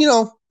 but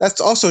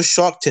that's also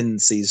shark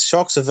tendencies.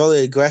 Sharks are very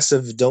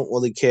aggressive. Don't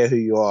really care who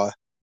you are.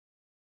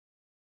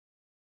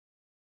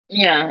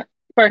 Yeah.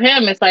 For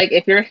him, it's like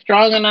if you're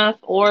strong enough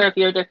or if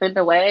you're just in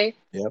the way,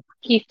 Yep.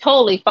 he's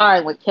totally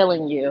fine with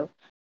killing you,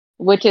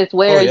 which is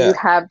Oh where you yeah.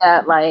 have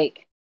that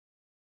like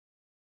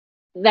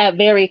that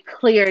very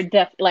clear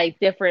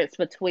difference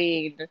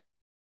between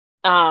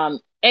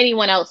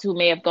anyone else who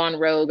may have gone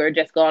rogue or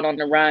just gone on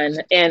the run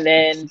and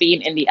then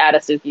being in the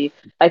Adatsuki.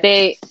 Like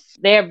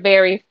they're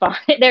very fine.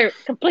 They're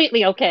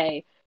completely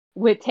okay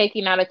with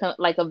taking out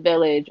a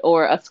village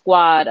or a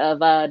squad of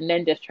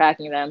ninjas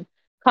tracking them,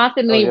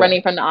 Oh constantly yeah,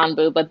 running from the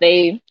Anbu, but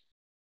they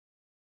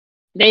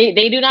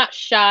do not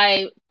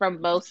shy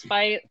from most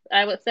fights,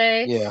 I would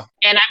say. yeah,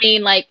 And I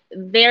mean, like,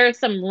 there's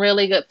some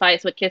really good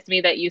fights with Kiss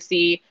Me that you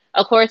see.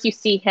 Of course, you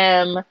see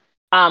him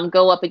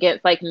go up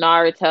against like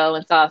Naruto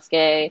and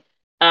Sasuke.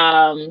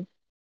 I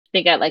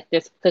think at like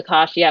this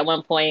Kakashi at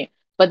one point.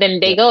 But then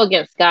they yeah, go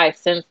against Guy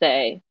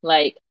Sensei.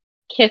 Like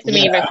Kiss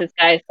Me yeah. versus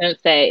Guy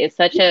Sensei is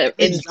such a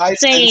The guy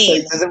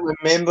sensei insane doesn't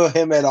remember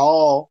him at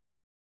all.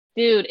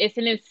 dude. It's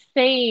an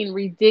insane,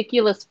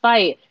 ridiculous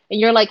fight. And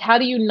you're like, how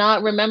do you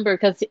not remember?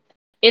 Because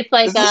it's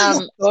This like is like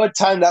the third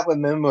time not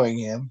remembering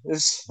him.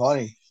 It's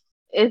funny.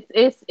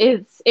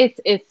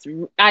 it's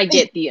I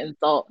get the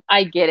insult.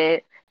 I get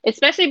it.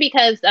 Especially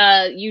because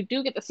you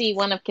do get to see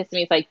one of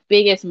Kissime's like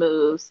biggest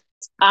moves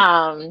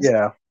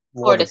Yeah,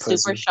 for water the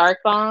super prison. shark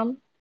bomb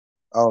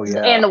Oh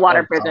and yeah. the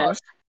water Oh prison. gosh.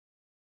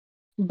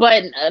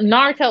 But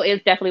Naruto is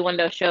definitely one of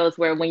those shows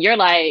where when you're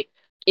like,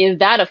 is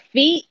that a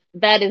feat?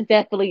 That is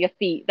definitely a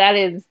feat. That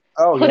is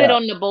Oh put it yeah.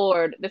 on the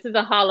board. This is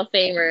a Hall of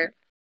Famer.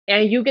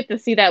 And you get to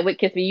see that with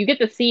Kisame. You get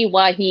to see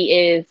why he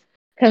is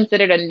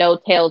considered a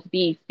no-tails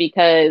beast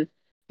because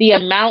the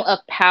amount of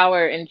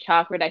power and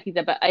chakra that he's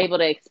able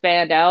to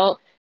expand out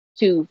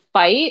to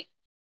fight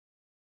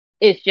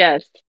is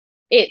just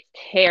it's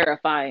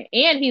terrifying.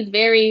 And he's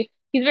very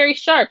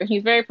sharp and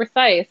he's very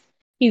precise.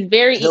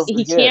 And don't He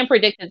forget. can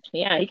predict his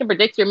yeah, he can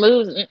predict your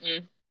moves.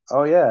 Mm-mm.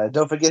 Oh yeah.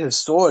 Don't forget his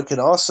sword can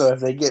also, if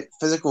they get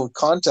physical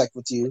contact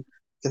with you,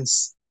 can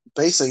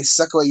basically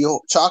suck away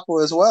your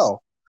chakra as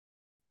well.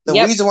 The Yep.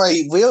 reason why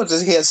he wields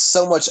is he has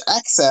so much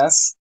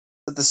access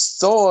that the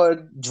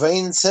sword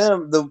drains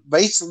him. The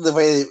basically the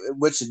way in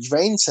which it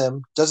drains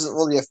him doesn't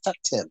really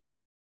affect him.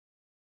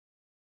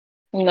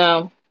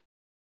 No.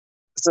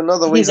 It's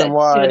another He's reason an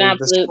why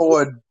the absolute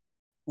sword,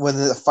 when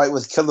the fight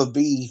with Killer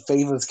B,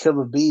 favors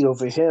Killer B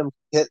over him.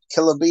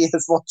 Killer B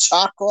has more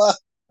chakra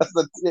of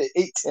the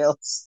eight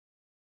tails.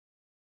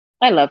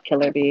 I love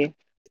Killer Bee.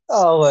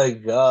 Oh my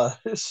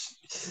gosh!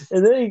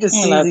 And then you can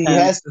I see that love he him.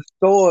 has the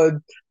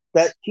sword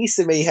that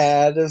Kisame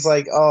had. It's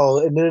like, oh,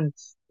 and then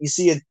you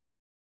see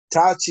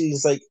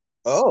Itachi's like,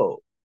 oh,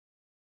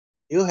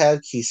 you have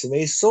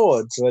Kisame's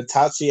sword. So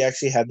Itachi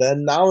actually had the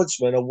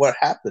acknowledgement of what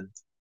happened.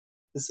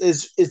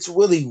 It's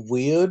really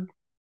weird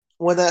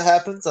when that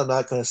happens. I'm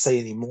not going to say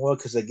anymore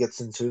because it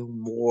gets into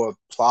more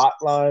plot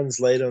lines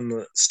later in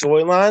the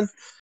storyline.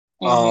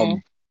 Hmm.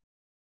 Um,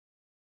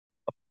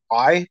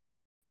 why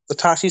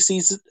Itachi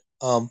sees it.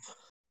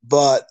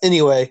 But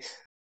anyway,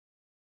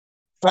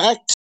 back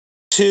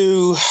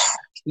to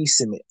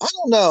Kisame. I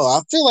don't know.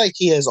 I feel like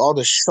he has all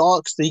the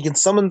sharks that he can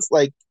summon.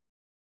 Like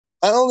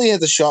not only has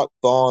the shark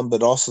bomb,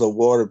 but also the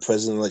water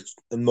prison, like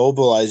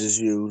immobilizes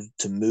you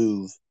to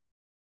move.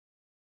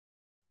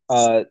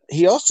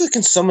 He also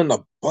can summon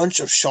a bunch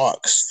of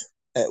sharks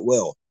at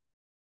will,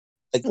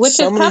 like Which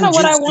is kind summoning of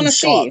what I jutsu want to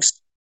see.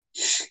 sharks.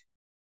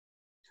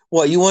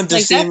 What you want to Like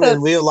see that's him a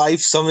in real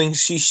life summoning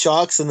sea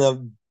sharks in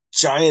a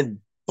giant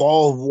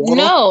ball of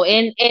water? no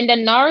in the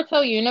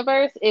Naruto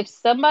universe. If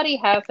somebody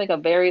has like a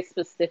very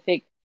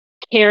specific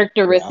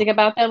Yeah, characteristic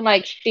about them,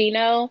 like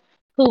Shino,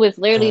 who is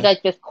literally uh,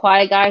 like this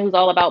quiet guy who's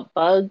all about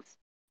bugs.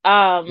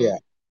 yeah,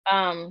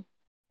 Um,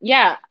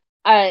 yeah,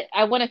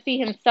 I want to see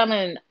him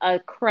summon a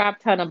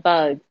crap ton of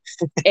bugs.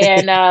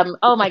 And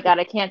oh my God,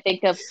 I can't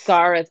think of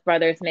Gaara's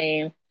brother's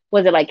name.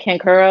 Was it like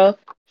Kankuro?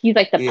 He's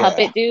like the yeah,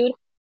 puppet dude.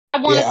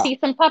 I want to yeah. see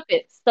some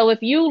puppets. So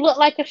if you look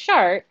like a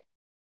shark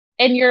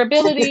and your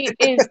ability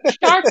is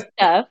shark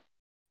stuff,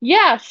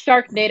 yeah,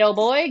 Sharknado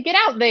boy, get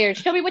out there.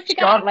 Show me what you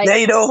got. Like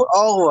Sharknado!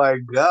 Oh my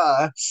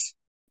gosh!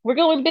 we're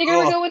going bigger,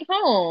 we're Oh, going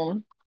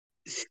home.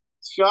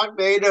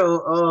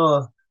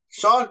 Sharknado!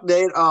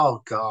 Sharknado!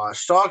 Oh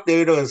gosh,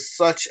 Sharknado is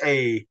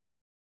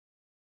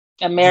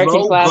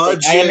American low classic.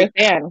 I budget,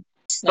 understand.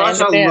 I such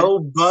a understand. low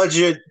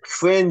budget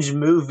cringe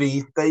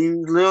movie that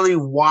you literally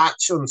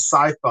watch on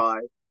sci-fi,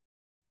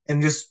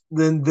 and just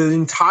the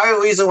entire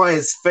reason why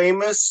it's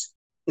famous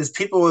is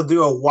people will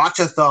do a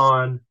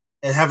watchathon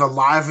and have a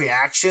live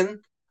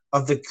reaction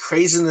of the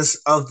craziness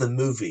of the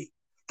movie.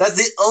 That's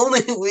the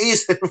only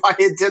reason why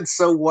it did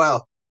so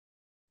well.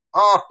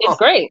 It's Oh,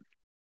 great.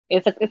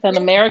 It's an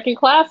American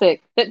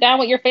classic. Sit down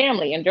with your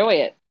family, enjoy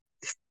it.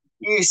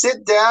 you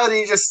sit down and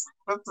you just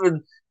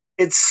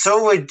it's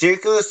so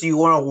ridiculous you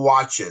want to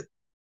watch it.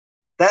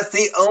 That's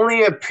the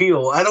only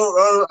appeal. I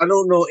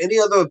don't know any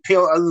other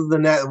appeal other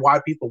than that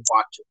why people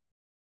watch it.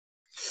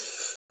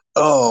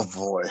 Oh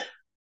boy.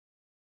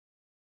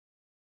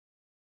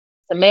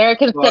 It's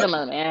American But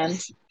cinema,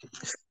 man.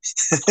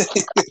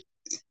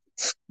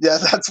 yeah,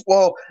 that's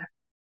well.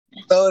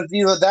 So it's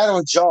either that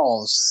or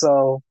Jaws.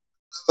 So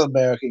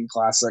American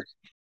classic.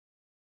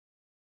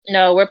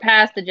 No, we're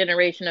past the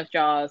generation of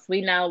Jaws.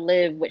 We now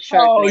live with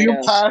Oh, you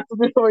Sharknado. passed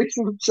the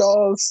generation of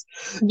Jaws.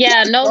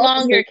 Yeah, no Jaws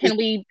longer can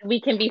we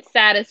can be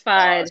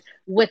satisfied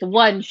with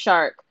one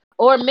shark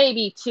or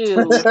maybe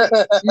two.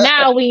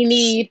 Now we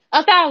need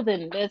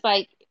 1,000. It's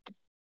like,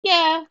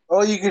 yeah,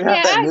 Or you could have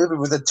yeah. that movie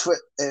with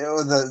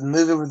the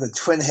movie with the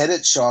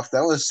twin-headed shark.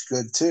 That was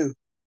good too.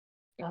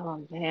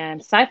 Oh man,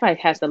 sci-fi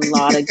has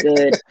lot of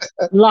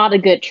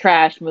good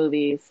trash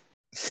movies.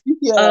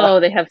 Yeah, Oh,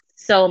 they have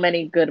so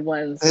many good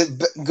ones.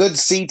 good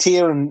C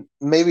tier and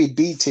maybe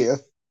B tier.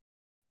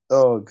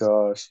 Oh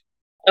gosh.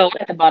 Oh,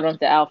 we're at the bottom of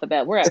the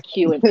alphabet. We're at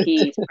Q and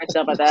P for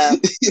some of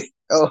them.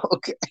 Oh,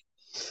 okay.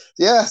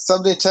 Yeah,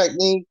 something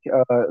technique.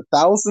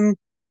 1,000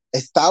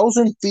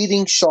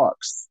 feeding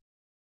sharks.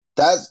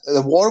 That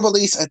the water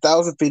release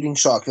 1,000 feeding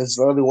sharks is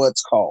really what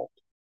it's called.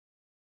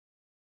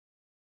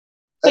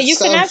 So That you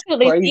can sounds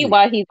actually see crazy.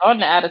 why he's on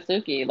the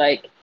Atsuki.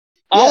 Like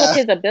all of Yeah.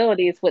 his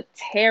abilities would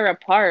tear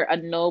apart a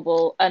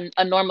normal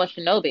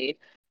shinobi.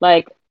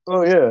 Like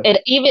Oh yeah.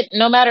 it even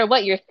no matter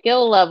what your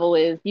skill level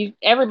is, you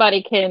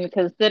everybody can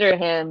consider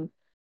him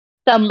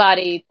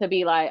somebody to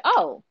be like,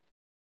 oh,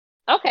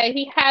 okay,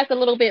 he has a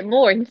little bit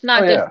more. He's Oh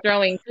not just yeah.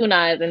 throwing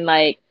kunais and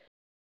like,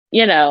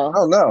 you know,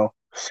 Oh no.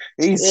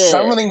 He's ugh.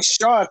 summoning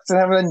sharks and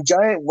having a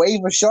giant wave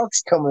of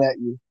sharks coming at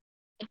you.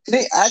 Did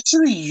they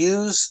actually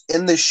use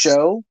in the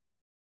show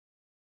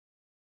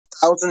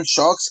 1,000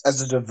 sharks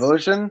as a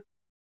diversion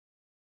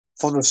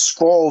for the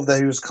scroll that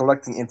he was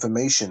collecting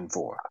information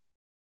for?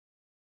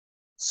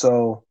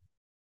 So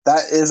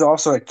that is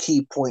also a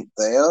key point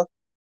there.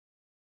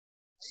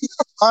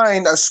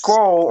 Find a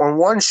scroll on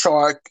one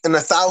shark and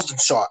 1,000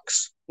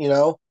 sharks.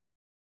 You're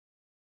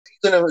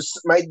gonna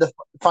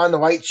find the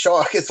right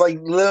shark. It's like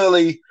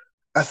literally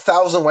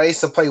 1,000 ways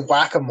to play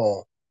whack a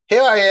mole.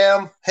 Here I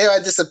am. Here I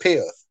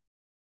disappear.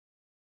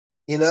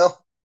 You know.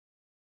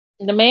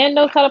 The man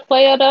knows how to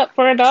play it up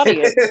for an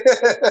audience.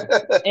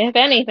 If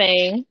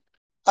anything,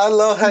 I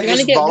love how you're he gonna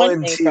just get one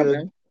thing from volunteered.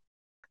 him.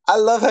 I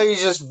love how he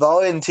just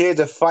volunteered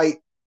to fight.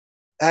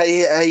 How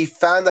he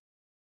found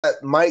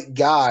that Mike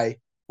Guy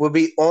would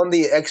be on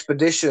the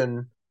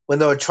expedition when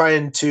they were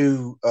trying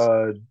to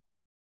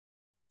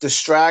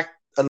distract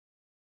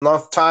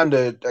enough time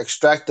to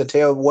extract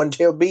the one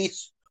tail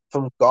beast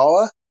from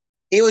Gala.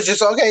 He was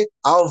just okay.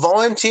 I'll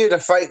volunteer to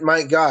fight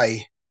Mike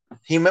Guy.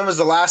 He remembers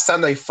the last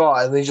time they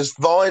fought, and they just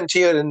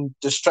volunteered and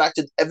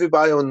distracted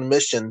everybody on the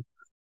mission.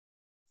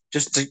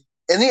 Just to,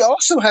 and he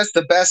also has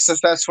the best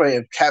success rate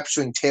of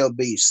capturing tail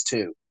beasts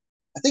too.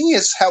 I think he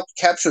has helped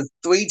capture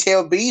 3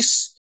 tail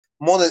beasts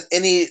more than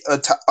any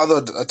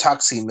other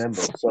Ataxi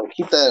member. So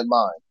keep that in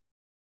mind.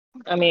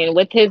 I mean,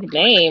 with his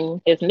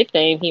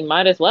nickname, he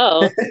might as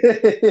well.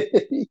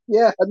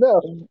 Yeah, I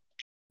know.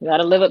 You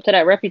gotta live up to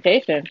that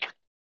reputation.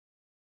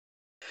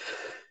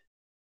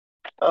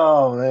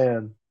 Oh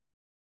man,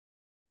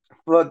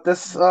 but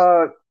this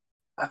I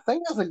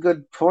think that's a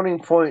good turning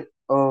point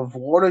of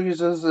water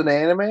users in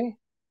anime.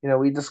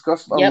 We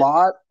discussed a Yep.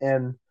 lot,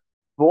 and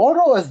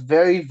water is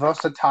very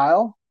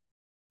versatile.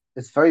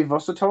 It's very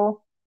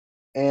versatile,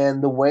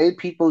 and the way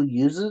people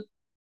use it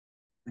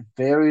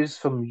varies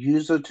from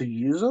user to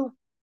user.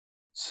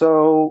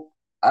 So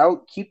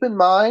I'll keep in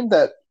mind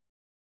that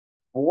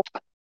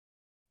water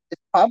is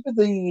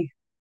probably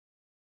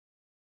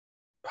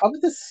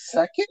the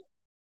second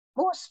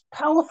most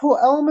powerful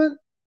element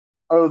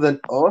other than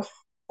Earth.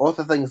 Earth,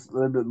 I think, is a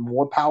little bit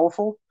more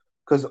powerful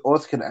because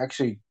Earth can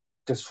actually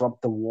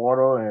disrupt the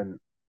water and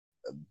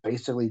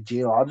basically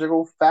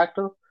geological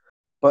factor.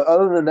 But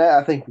other than that,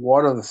 I think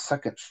water is the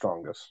second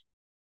strongest,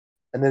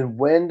 and then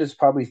wind is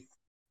probably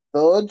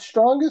third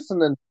strongest,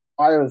 and then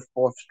fire is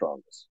fourth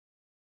strongest.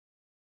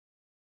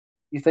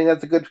 You think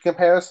that's a good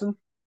comparison?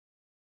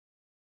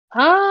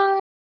 Uh,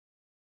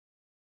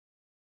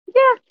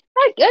 yeah,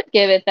 I could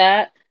give it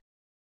that.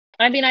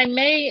 I mean, I don't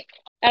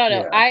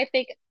know. Yeah, I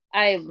think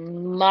I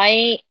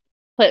might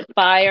put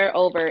fire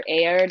over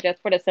air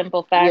just for the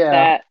simple fact yeah,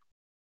 that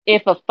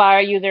if a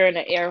fire user and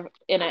an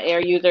air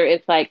user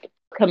is like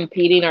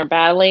competing or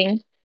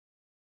battling,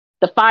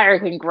 the fire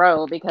can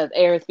grow because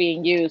air is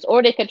being used,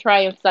 or they could try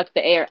and suck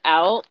the air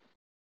out.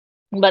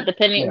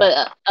 yeah,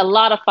 But a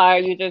lot of fire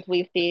users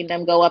we've seen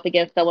them go up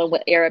against someone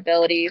with air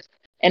abilities,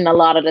 and a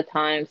lot of the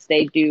times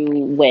they do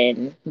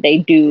win. They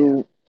yeah.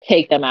 do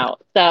take them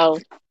out. So,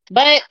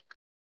 but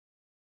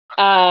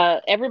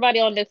everybody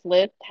on this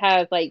list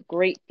has like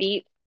great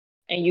feats,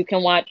 and you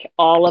can watch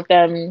all of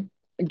them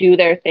do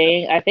their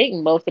thing. I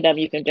think most of them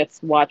you can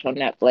just watch on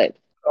Netflix.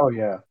 Oh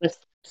yeah.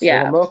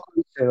 Sailor Yeah,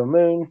 Mercury, Sailor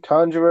Moon,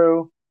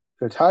 Tanjiro,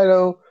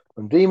 Totaido,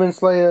 from Demon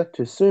Slayer,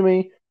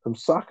 Tsumi from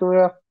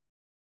Sakura,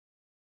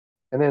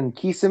 and then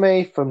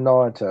Kisame from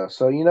Naruto.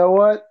 So you know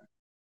what?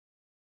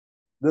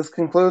 This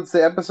concludes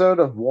the episode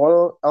of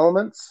Water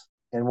Elements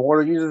and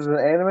Water Users in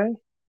Anime.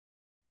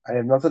 I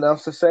have nothing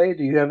else to say.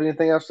 Do you have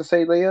anything else to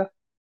say, Leah?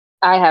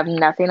 I have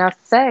nothing else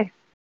to say.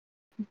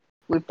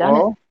 We've done it.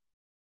 Well,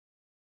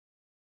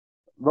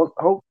 look,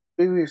 hope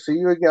we see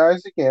you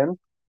guys again.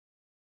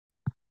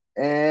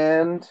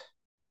 And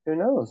who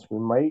knows? We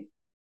might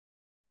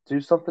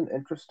do something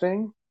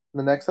interesting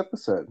the next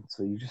episode.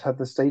 So you just have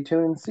to stay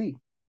tuned and see.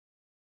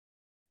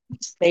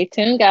 Stay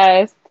tuned,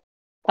 guys.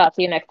 Talk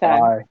to you next time.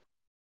 Bye.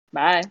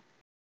 Bye.